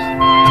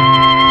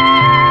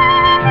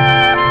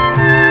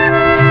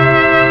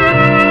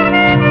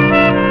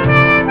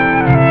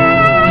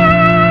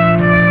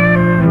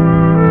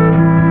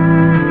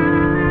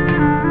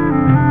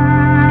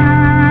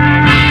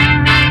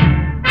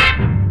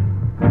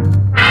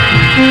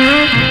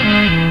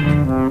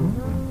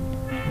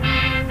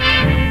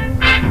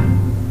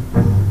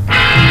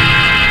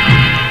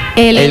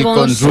 El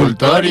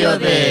consultorio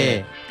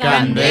de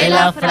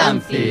Candela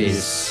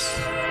Francis.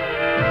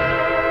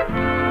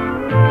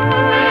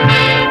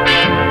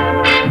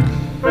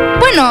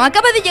 Bueno,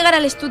 acaba de llegar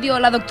al estudio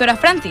la doctora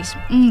Francis.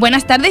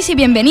 Buenas tardes y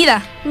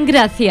bienvenida.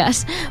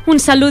 Gracias. Un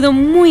saludo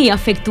muy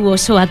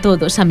afectuoso a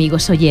todos,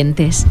 amigos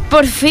oyentes.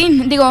 Por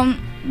fin,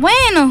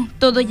 bueno,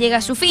 todo llega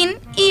a su fin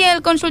y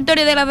el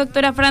consultorio de la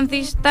doctora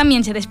Francis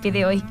también se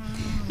despide hoy.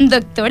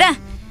 Doctora,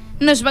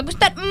 nos va a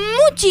costar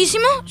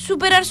muchísimo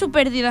superar su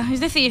pérdida, es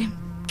decir,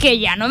 que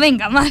ya no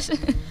venga más.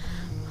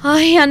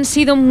 Ay, han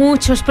sido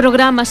muchos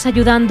programas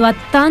ayudando a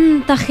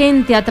tanta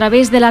gente a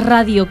través de la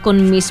radio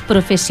con mis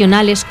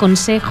profesionales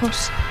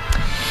consejos.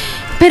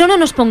 Pero no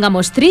nos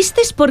pongamos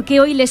tristes porque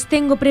hoy les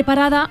tengo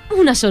preparada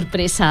una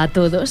sorpresa a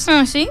todos.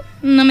 ¿Ah, sí?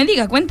 No me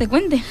diga, cuente.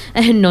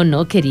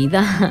 No,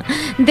 querida.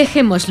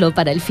 Dejémoslo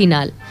para el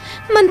final.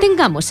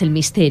 Mantengamos el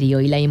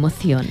misterio y la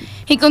emoción.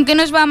 ¿Y con qué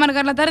nos va a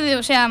amargar la tarde?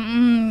 O sea,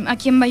 ¿a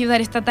quién va a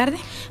ayudar esta tarde?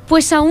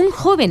 Pues a un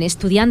joven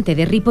estudiante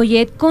de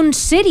Ripollet con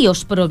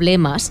serios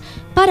problemas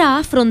para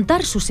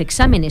afrontar sus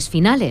exámenes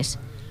finales.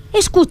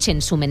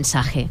 Escuchen su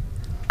mensaje.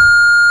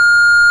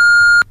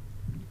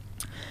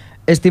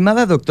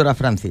 Estimada doctora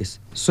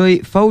Francis, soy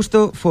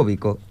Fausto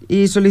Fóbico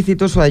y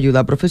solicito su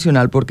ayuda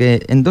profesional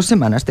porque en 2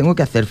 semanas tengo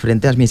que hacer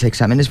frente a mis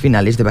exámenes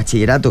finales de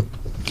bachillerato.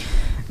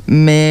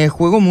 Me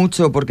juego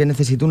mucho porque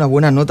necesito una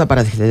buena nota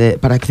para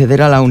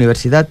acceder a la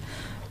universidad,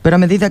 pero a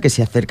medida que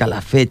se acerca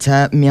la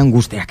fecha, mi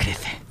angustia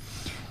crece.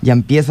 Ya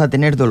empiezo a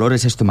tener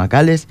dolores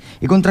estomacales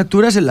y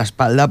contracturas en la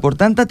espalda por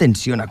tanta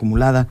tensión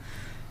acumulada.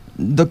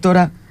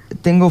 Doctora,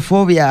 tengo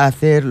fobia a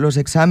hacer los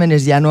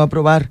exámenes y a no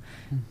aprobar.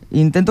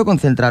 Intento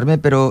concentrarme,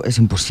 pero es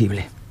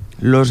imposible.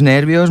 Los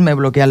nervios me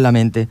bloquean la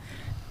mente.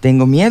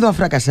 Tengo miedo a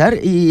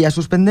fracasar y a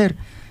suspender.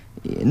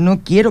 No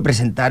quiero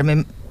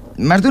presentarme.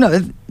 Más de una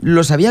vez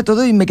lo sabía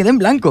todo y me quedé en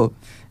blanco.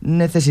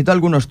 Necesito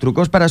algunos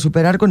trucos para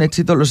superar con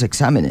éxito los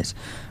exámenes.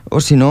 O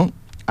si no,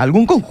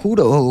 algún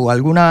conjuro o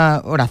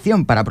alguna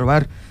oración para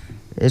aprobar.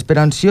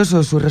 Espero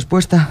ansioso su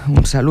respuesta.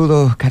 Un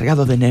saludo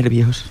cargado de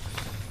nervios.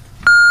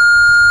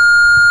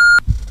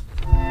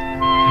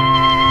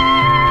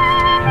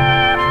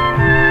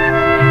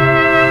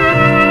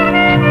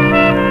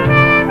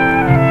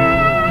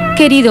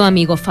 Querido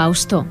amigo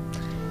Fausto,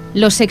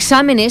 los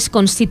exámenes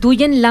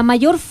constituyen la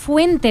mayor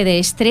fuente de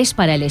estrés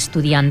para el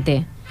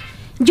estudiante.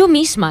 Yo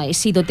misma he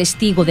sido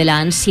testigo de la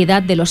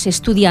ansiedad de los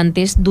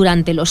estudiantes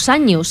durante los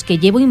años que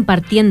llevo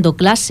impartiendo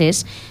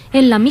clases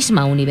en la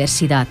misma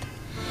universidad.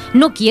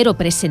 No quiero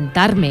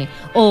presentarme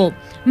o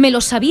me lo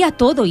sabía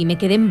todo y me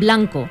quedé en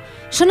blanco.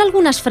 Son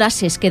algunas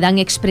frases que dan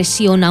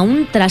expresión a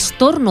un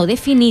trastorno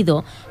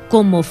definido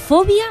como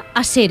fobia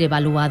a ser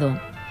evaluado.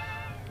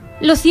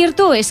 Lo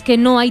cierto es que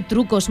no hay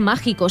trucos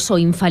mágicos o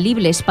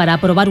infalibles para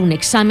aprobar un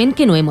examen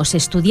que no hemos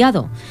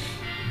estudiado.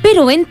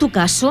 Pero en tu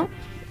caso,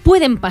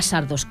 pueden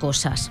pasar 2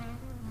 cosas.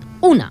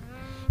 Una,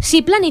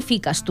 si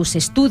planificas tus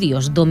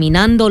estudios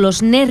dominando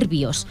los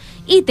nervios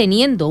y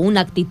teniendo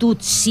una actitud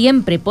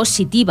siempre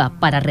positiva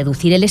para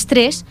reducir el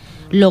estrés,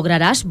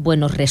 lograrás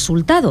buenos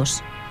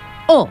resultados.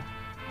 O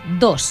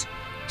 2,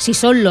 si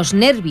son los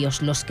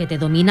nervios los que te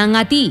dominan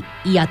a ti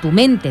y a tu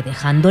mente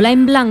dejándola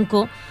en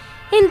blanco,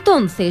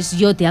 entonces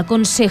yo te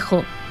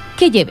aconsejo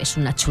que lleves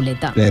una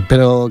chuleta.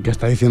 ¿Pero qué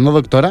está diciendo,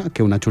 doctora?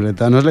 ¿Que una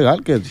chuleta no es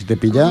legal? ¿Que si te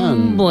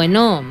pillan...?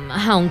 Bueno,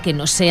 aunque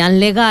no sean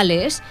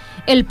legales,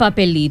 el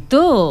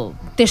papelito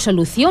te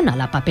soluciona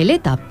la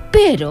papeleta.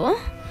 Pero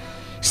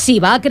si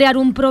va a crear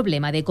un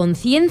problema de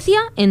conciencia,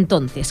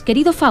 entonces,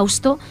 querido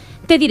Fausto,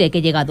 te diré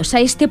que llegados a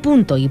este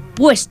punto y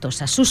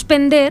puestos a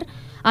suspender,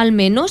 al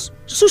menos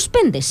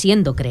suspende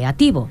siendo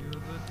creativo.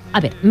 A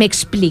ver, me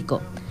explico.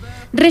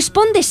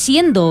 Responde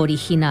siendo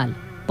original.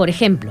 Por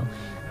ejemplo,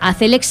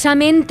 haz el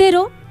examen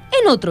entero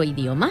en otro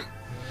idioma.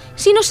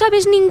 Si no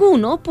sabes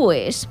ninguno,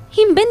 pues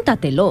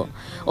invéntatelo.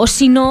 O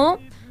si no,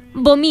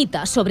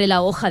 vomita sobre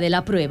la hoja de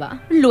la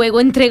prueba. Luego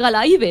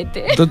entrégala y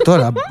vete.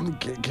 Doctora,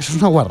 que eso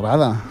es una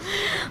guarrada.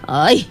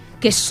 ¡Ay,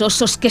 qué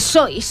sosos que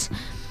sois!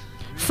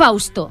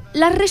 Fausto,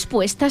 las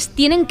respuestas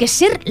tienen que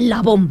ser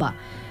la bomba.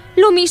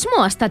 Lo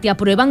mismo hasta te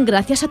aprueban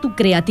gracias a tu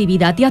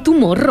creatividad y a tu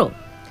morro.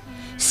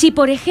 Si,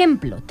 por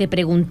ejemplo, te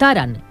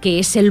preguntaran qué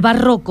es el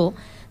barroco,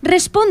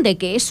 responde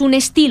que es un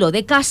estilo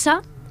de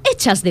casa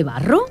hechas de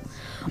barro.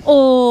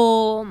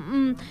 O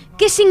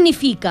 ¿qué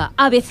significa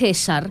ave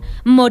César?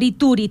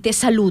 Morituri te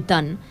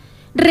salutan.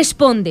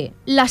 Responde,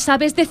 las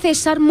aves de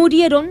César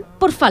murieron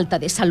por falta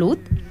de salud.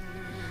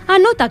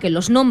 Anota que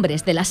los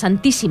nombres de la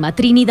Santísima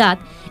Trinidad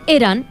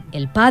eran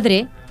el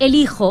Padre, el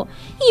Hijo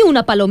y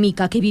una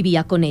palomica que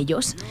vivía con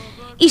ellos.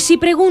 Y si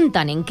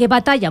preguntan en qué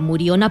batalla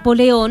murió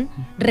Napoleón,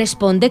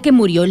 responde que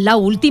murió en la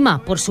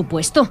última, por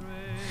supuesto.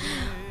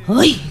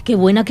 ¡Ay, qué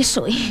buena que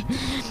soy!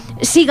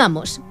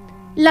 Sigamos.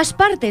 Las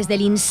partes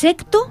del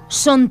insecto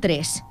son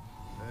 3.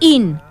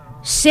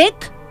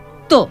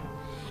 In-sec-to.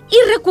 Y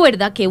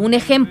recuerda que un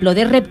ejemplo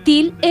de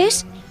reptil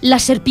es la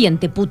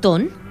serpiente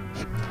putón.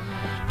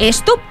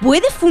 Esto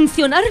puede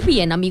funcionar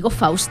bien, amigo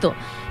Fausto,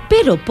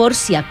 pero por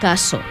si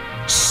acaso,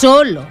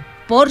 solo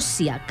por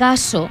si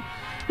acaso,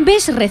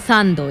 ves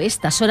rezando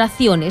estas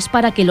oraciones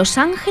para que los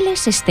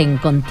ángeles estén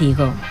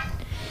contigo.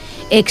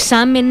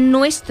 Examen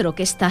nuestro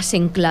que estás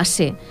en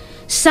clase,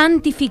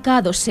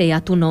 santificado sea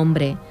tu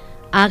nombre,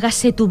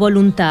 hágase tu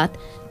voluntad,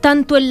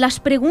 tanto en las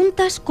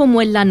preguntas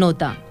como en la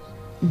nota.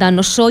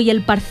 Danos hoy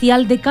el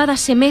parcial de cada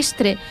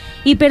semestre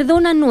y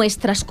perdona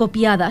nuestras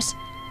copiadas,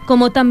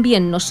 como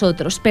también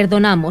nosotros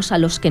perdonamos a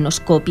los que nos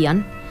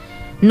copian.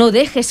 No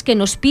dejes que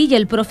nos pille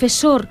el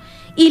profesor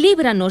y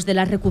líbranos de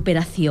la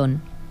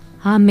recuperación.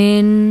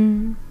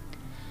 Amén.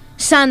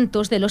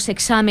 Santos de los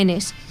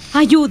exámenes,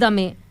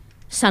 ayúdame.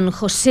 San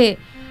José,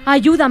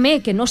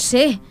 ayúdame que no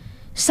sé.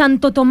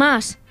 Santo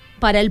Tomás,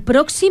 para el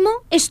próximo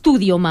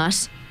estudio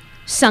más.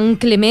 San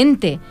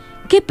Clemente,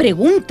 ¿qué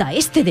pregunta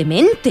este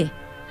demente?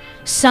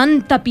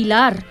 Santa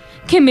Pilar,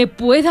 que me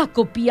pueda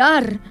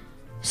copiar.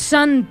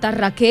 Santa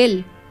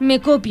Raquel,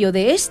 ¿me copio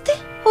de este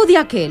o de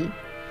aquel?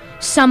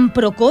 San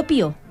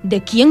Procopio,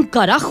 ¿de quién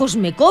carajos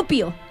me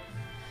copio?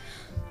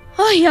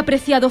 Ay,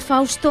 apreciado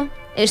Fausto,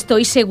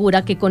 estoy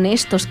segura que con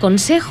estos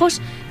consejos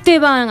te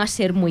van a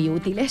ser muy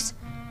útiles.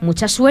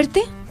 Mucha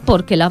suerte,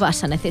 porque la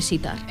vas a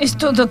necesitar.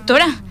 Esto,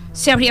 doctora,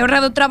 Se habría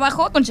ahorrado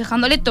trabajo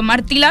aconsejándole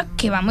tomar tila,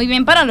 que va muy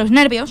bien para los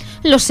nervios.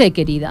 Lo sé,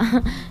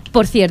 querida.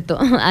 Por cierto,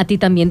 a ti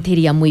también te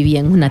iría muy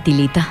bien una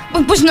tilita.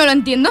 Pues no lo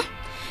entiendo.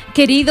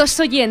 Queridos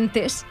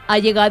oyentes, ha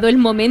llegado el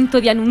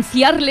momento de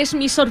anunciarles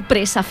mi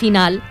sorpresa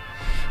final.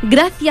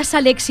 Gracias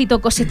al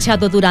éxito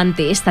cosechado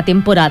durante esta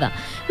temporada,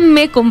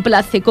 me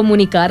complace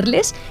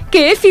comunicarles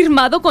que he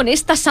firmado con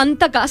esta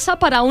santa casa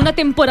para una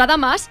temporada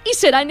más y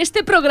será en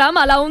este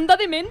programa, La Onda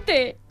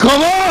D-Mente.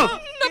 ¿Cómo?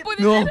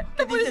 No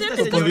puede ser,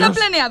 esto está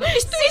planeado.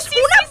 Esto es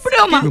una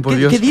broma.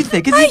 ¿Qué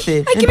dice? ¿Qué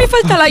dice? Ay, que me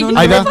falta el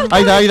aire.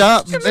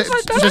 Aida,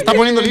 se está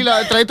poniendo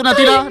lila. Tráete una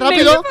tira,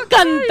 rápido. Me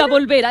encanta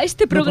volver a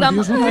este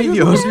programa. Ay,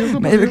 Dios.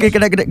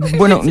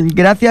 Bueno,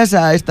 gracias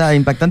a esta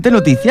impactante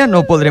noticia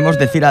no podremos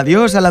decir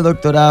adiós a la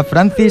doctora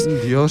Francis.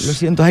 Dios. Lo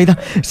siento, Aida,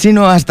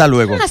 sino hasta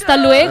luego. Hasta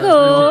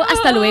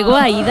luego,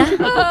 Aida.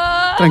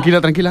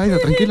 Tranquila, Aida,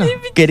 tranquila.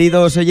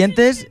 Queridos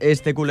oyentes,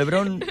 este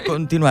culebrón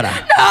continuará.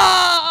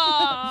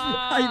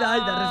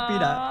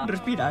 Aida,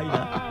 respira,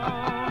 Aida.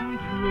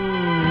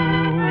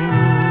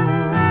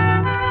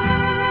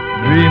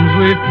 Dreams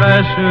we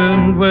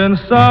fashioned when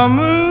summertime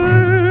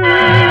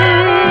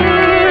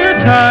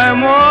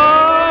was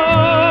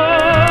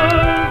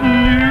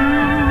new.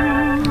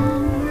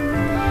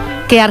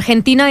 Que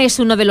Argentina es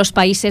uno de los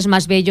países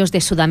más bellos de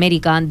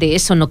Sudamérica, de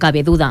eso no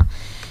cabe duda.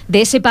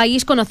 De ese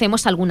país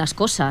conocemos algunas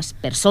cosas,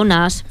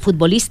 personas,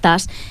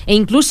 futbolistas e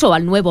incluso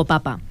al nuevo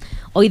Papa.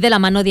 Hoy, de la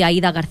mano de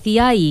Aida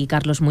García y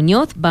Carlos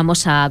Muñoz,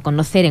 vamos a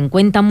conocer en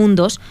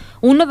Cuentamundos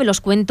uno de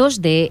los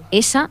cuentos de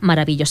esa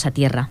maravillosa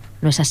tierra.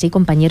 ¿No es así,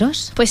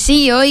 compañeros? Pues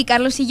sí, hoy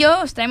Carlos y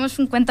yo os traemos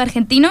un cuento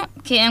argentino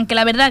que, aunque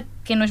la verdad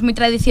que no es muy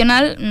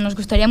tradicional, nos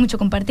gustaría mucho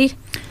compartir.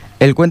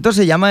 El cuento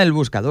se llama El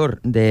Buscador,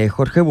 de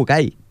Jorge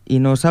Bucay, y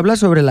nos habla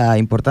sobre la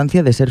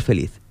importancia de ser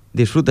feliz.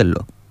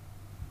 Disfrútenlo.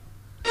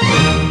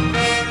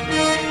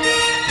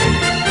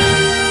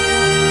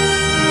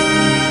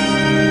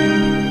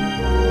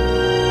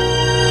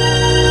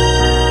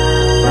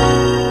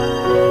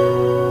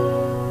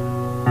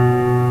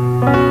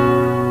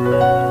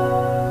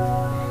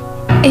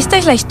 Esta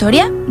es la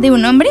historia de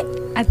un hombre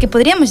al que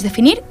podríamos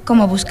definir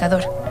como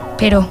buscador.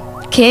 Pero,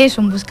 ¿qué es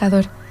un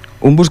buscador?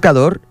 Un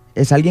buscador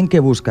es alguien que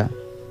busca,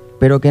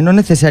 pero que no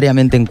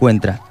necesariamente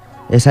encuentra.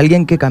 Es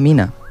alguien que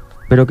camina,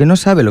 pero que no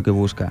sabe lo que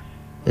busca.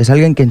 Es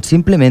alguien que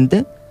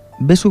simplemente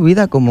ve su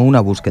vida como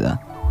una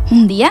búsqueda.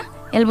 Un día,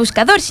 el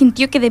buscador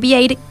sintió que debía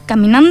ir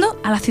caminando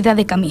a la ciudad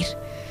de Camir.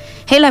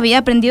 Él había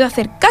aprendido a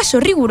hacer caso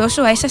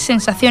riguroso a esas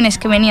sensaciones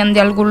que venían de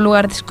algún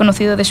lugar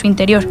desconocido de su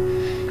interior.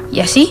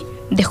 Y así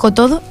dejó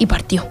todo y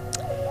partió.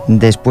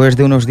 Después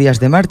de unos días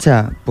de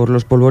marcha, por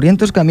los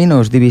polvorientos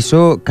caminos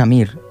divisó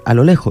Camir, a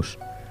lo lejos.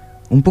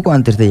 Un poco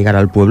antes de llegar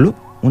al pueblo,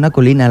 una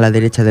colina a la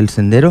derecha del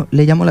sendero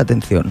le llamó la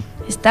atención.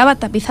 Estaba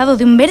tapizado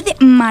de un verde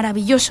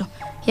maravilloso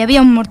y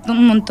había un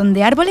montón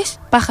de árboles,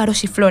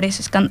 pájaros y flores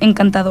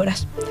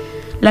encantadoras.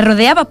 La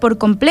rodeaba por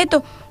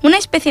completo una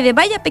especie de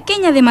valla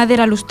pequeña de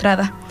madera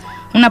lustrada.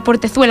 Una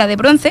portezuela de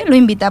bronce lo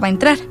invitaba a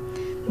entrar.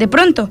 De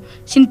pronto,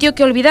 sintió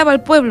que olvidaba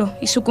el pueblo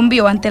y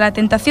sucumbió ante la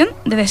tentación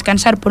de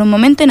descansar por un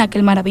momento en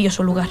aquel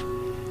maravilloso lugar.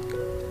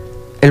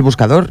 El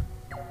buscador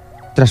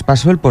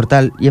traspasó el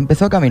portal y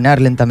empezó a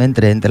caminar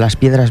lentamente entre las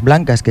piedras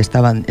blancas que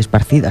estaban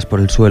esparcidas por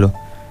el suelo,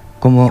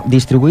 como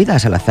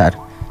distribuidas al azar,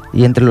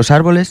 y entre los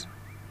árboles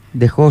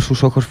dejó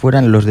sus ojos fuera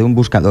en los de un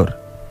buscador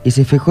y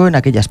se fijó en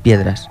aquellas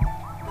piedras.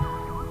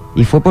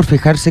 Y fue por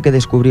fijarse que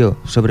descubrió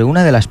sobre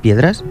una de las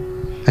piedras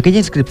aquella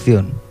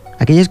inscripción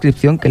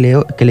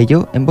que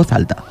leyó en voz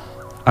alta.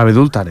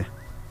 Abedultare.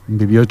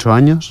 Vivió 8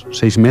 años,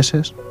 6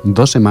 meses,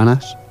 2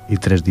 semanas y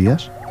 3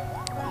 días.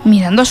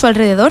 Mirando a su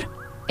alrededor,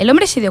 el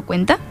hombre se dio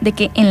cuenta de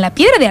que en la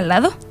piedra de al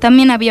lado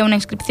también había una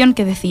inscripción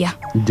que decía: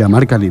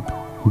 Yamar Calip.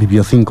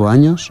 Vivió 5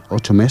 años,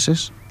 8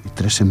 meses y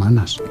 3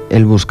 semanas.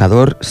 El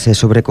buscador se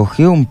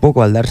sobrecogió un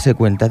poco al darse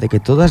cuenta de que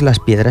todas las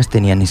piedras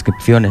tenían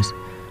inscripciones.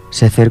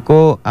 Se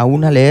acercó a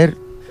una a leer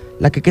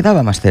la que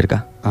quedaba más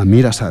cerca.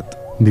 Amir Asad.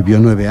 Vivió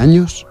 9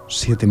 años,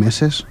 7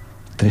 meses,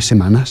 3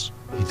 semanas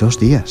y 2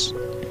 días.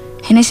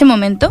 En ese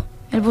momento,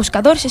 el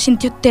buscador se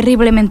sintió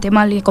terriblemente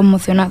mal y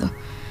conmocionado.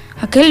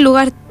 Aquel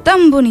lugar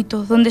tan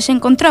bonito donde se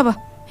encontraba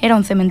era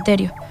un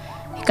cementerio,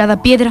 y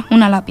cada piedra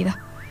una lápida.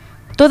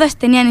 Todas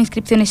tenían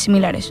inscripciones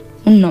similares,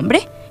 un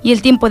nombre y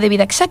el tiempo de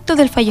vida exacto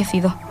del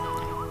fallecido.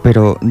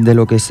 Pero de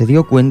lo que se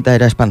dio cuenta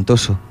era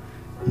espantoso.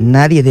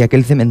 Nadie de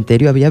aquel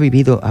cementerio había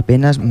vivido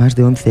apenas más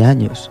de 11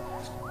 años.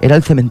 Era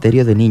el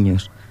cementerio de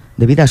niños,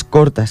 de vidas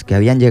cortas que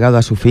habían llegado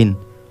a su fin.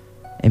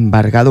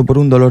 Embargado por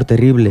un dolor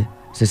terrible,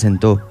 se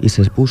sentó y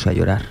se puso a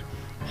llorar.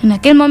 En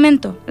aquel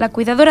momento, la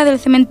cuidadora del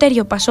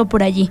cementerio pasó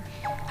por allí.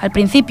 Al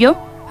principio,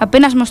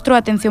 apenas mostró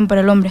atención por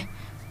el hombre,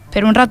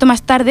 pero un rato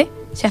más tarde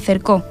se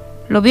acercó,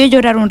 lo vio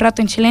llorar un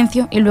rato en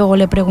silencio y luego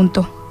le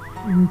preguntó: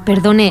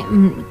 Perdone,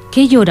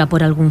 ¿qué llora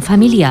por algún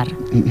familiar?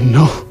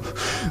 No,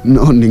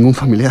 ningún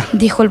familiar.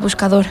 Dijo el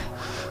buscador.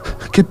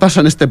 ¿Qué pasa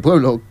en este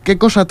pueblo? ¿Qué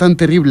cosa tan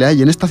terrible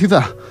hay en esta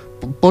ciudad?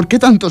 ¿Por qué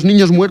tantos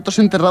niños muertos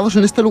enterrados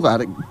en este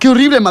lugar? ¿Qué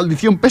horrible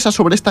maldición pesa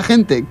sobre esta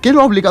gente? ¿Qué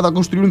lo ha obligado a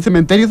construir un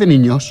cementerio de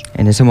niños?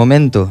 En ese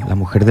momento, la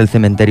mujer del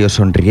cementerio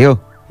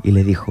sonrió y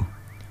le dijo: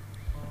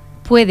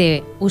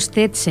 Puede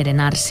usted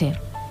serenarse.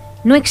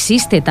 No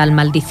existe tal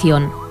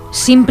maldición.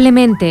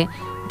 Simplemente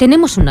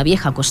tenemos una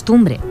vieja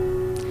costumbre.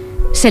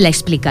 Se la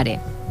explicaré.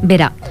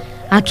 Verá,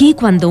 aquí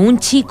cuando un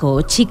chico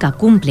o chica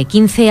cumple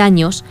 15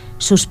 años,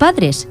 sus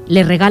padres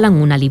le regalan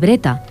una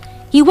libreta,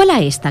 igual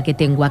a esta que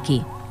tengo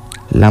aquí.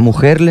 La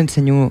mujer le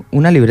enseñó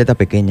una libreta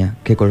pequeña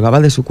que colgaba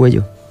de su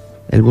cuello.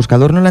 El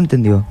buscador no la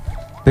entendió,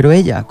 pero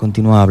ella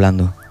continuó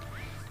hablando.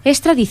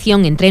 Es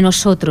tradición entre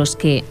nosotros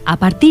que, a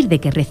partir de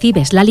que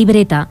recibes la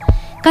libreta,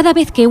 cada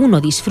vez que uno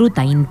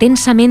disfruta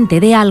intensamente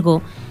de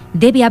algo,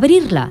 debe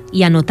abrirla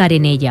y anotar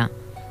en ella.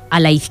 A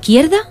la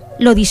izquierda,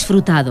 lo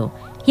disfrutado,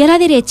 y a la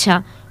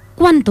derecha,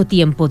 cuánto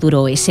tiempo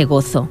duró ese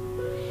gozo.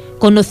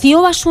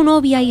 ¿Conoció a su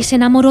novia y se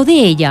enamoró de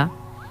ella?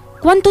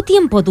 ¿Cuánto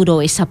tiempo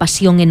duró esa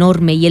pasión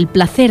enorme y el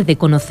placer de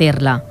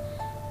conocerla?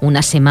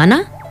 ¿Una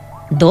semana?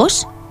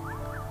 ¿2?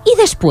 ¿Y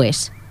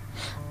después?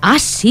 ¡Ah,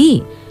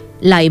 sí!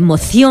 La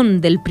emoción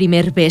del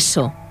primer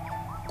beso.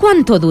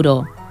 ¿Cuánto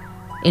duró?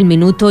 ¿El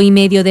minuto y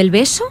medio del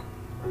beso?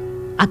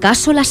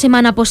 ¿Acaso la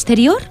semana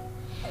posterior?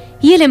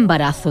 ¿Y el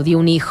embarazo de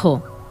un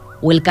hijo?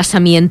 ¿O el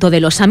casamiento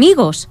de los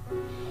amigos?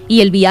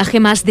 ¿Y el viaje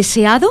más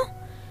deseado?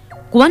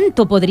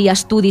 ¿Cuánto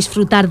podrías tú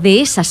disfrutar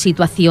de esas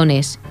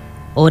situaciones?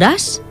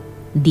 ¿Horas?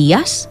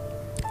 ¿Días?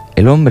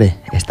 El hombre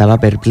estaba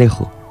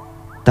perplejo.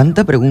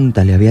 Tanta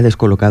pregunta le había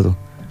descolocado,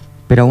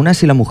 pero aún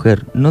así la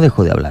mujer no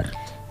dejó de hablar.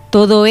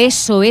 Todo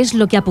eso es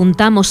lo que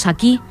apuntamos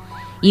aquí,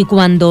 y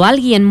cuando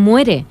alguien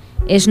muere,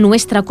 es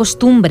nuestra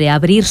costumbre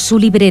abrir su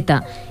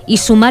libreta y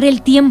sumar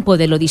el tiempo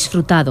de lo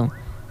disfrutado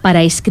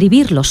para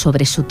escribirlo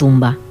sobre su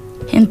tumba.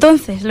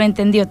 Entonces lo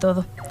entendió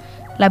todo.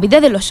 La vida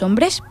de los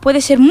hombres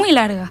puede ser muy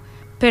larga,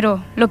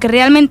 pero lo que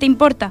realmente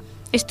importa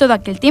es todo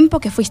aquel tiempo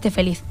que fuiste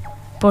feliz,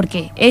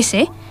 porque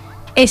ese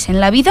es en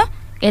la vida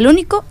el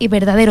único y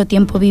verdadero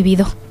tiempo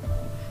vivido.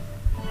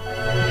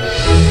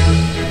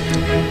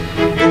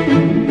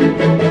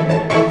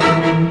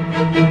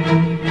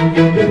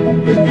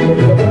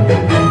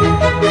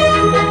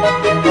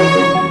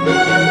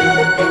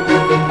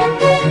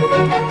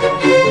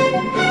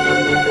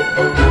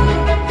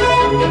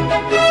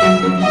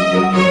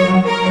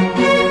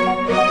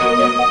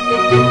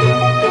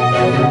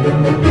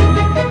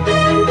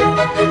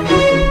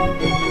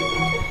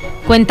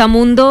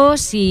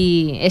 Cuentamundos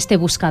y este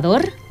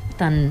buscador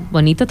tan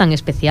bonito, tan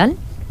especial.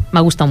 Me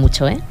ha gustado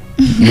mucho, ¿eh?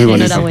 Muy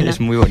bonito. Enhorabuena. Es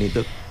muy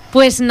bonito.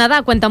 Pues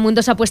nada,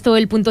 Cuentamundos ha puesto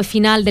el punto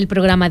final del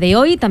programa de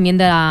hoy, también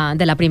de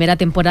la primera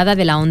temporada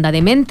de la Onda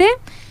D-Mente.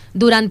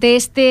 Durante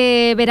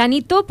este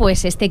veranito,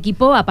 pues este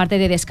equipo, aparte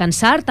de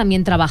descansar,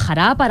 también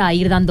trabajará para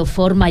ir dando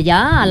forma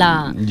ya a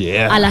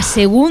la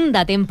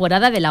segunda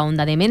temporada de la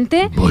Onda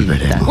D-Mente.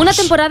 Volveremos. Una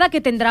temporada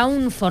que tendrá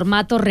un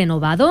formato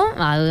renovado.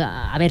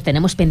 A ver,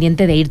 tenemos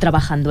pendiente de ir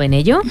trabajando en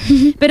ello.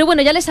 Pero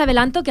bueno, ya les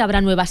adelanto que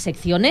habrá nuevas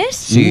secciones.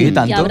 Sí,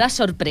 tanto. Que habrá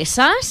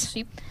sorpresas.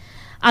 Sí.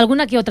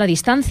 Alguna que otra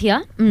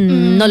distancia.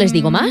 No les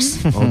digo más.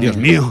 ¡Oh, Dios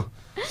mío!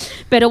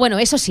 Pero bueno,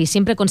 eso sí,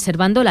 siempre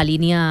conservando la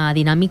línea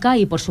dinámica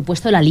y por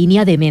supuesto la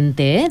línea de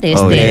mente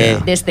de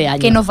este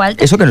año. Que no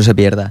falte. Eso que no se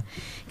pierda.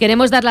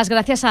 Queremos dar las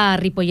gracias a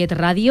Ripollet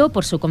Radio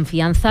por su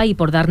confianza y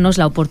por darnos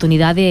la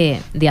oportunidad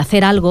de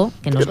hacer algo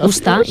que nos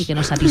gusta y que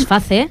nos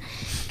satisface,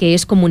 que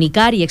es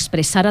comunicar y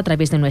expresar a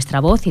través de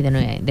nuestra voz y de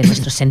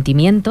nuestros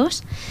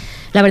sentimientos.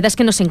 La verdad es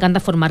que nos encanta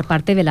formar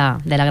parte de la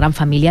gran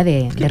familia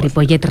de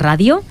Ripollet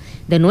Radio,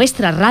 de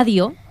nuestra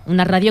radio,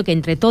 una radio que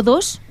entre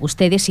todos,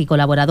 ustedes y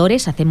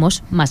colaboradores,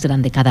 hacemos más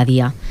grande cada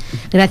día.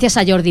 Gracias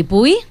a Jordi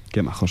Puy.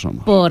 Qué majos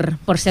somos.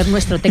 Por ser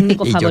nuestro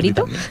técnico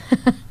favorito.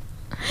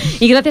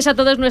 Y gracias a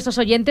todos nuestros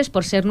oyentes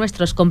por ser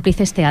nuestros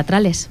cómplices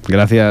teatrales.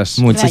 Gracias.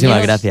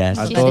 Muchísimas gracias.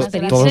 A Sí,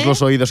 todos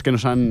los oídos que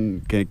nos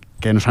han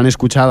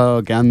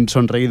escuchado, que han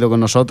sonreído con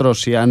nosotros,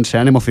 se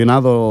han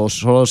emocionado o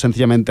solo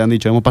sencillamente han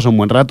dicho hemos pasado un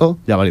buen rato,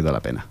 ya ha valido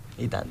la pena.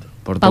 Y tanto.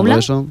 Por ¿Paula? todo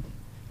eso.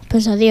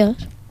 Pues adiós.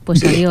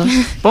 Pues adiós.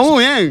 ¡Pues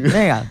muy bien!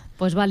 Venga.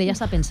 Pues vale, ya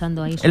está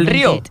pensando ahí. El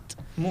río.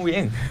 Muy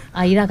bien.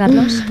 Aida,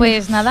 Carlos.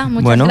 Pues nada,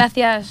 muchas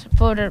gracias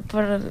por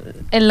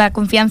la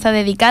confianza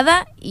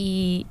dedicada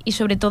y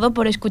sobre todo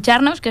por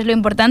escucharnos, que es lo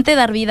importante,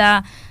 dar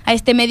vida a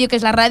este medio que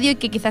es la radio y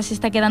que quizás se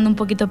está quedando un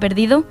poquito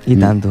perdido. Y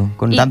tanto.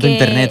 Con tanto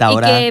internet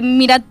ahora. Y que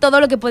mirad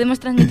todo lo que podemos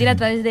transmitir a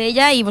través de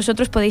ella y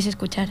vosotros podéis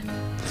escuchar.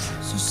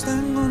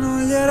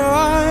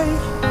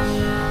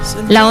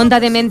 La Onda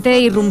D-Mente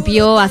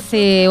irrumpió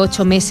hace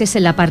 8 meses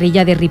en la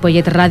parrilla de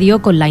Ripollet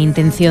Radio con la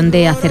intención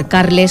de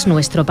acercarles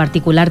nuestro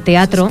particular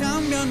teatro,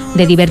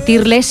 de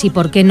divertirles y,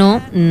 por qué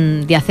no,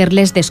 de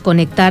hacerles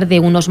desconectar de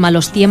unos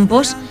malos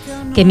tiempos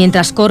que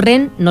mientras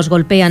corren nos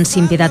golpean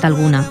sin piedad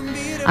alguna.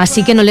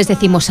 Así que no les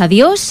decimos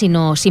adiós,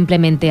 sino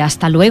simplemente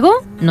hasta luego.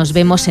 Nos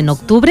vemos en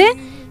octubre.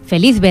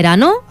 ¡Feliz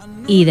verano!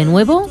 Y de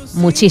nuevo,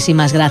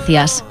 muchísimas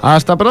gracias.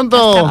 ¡Hasta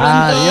pronto!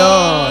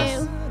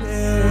 Adiós.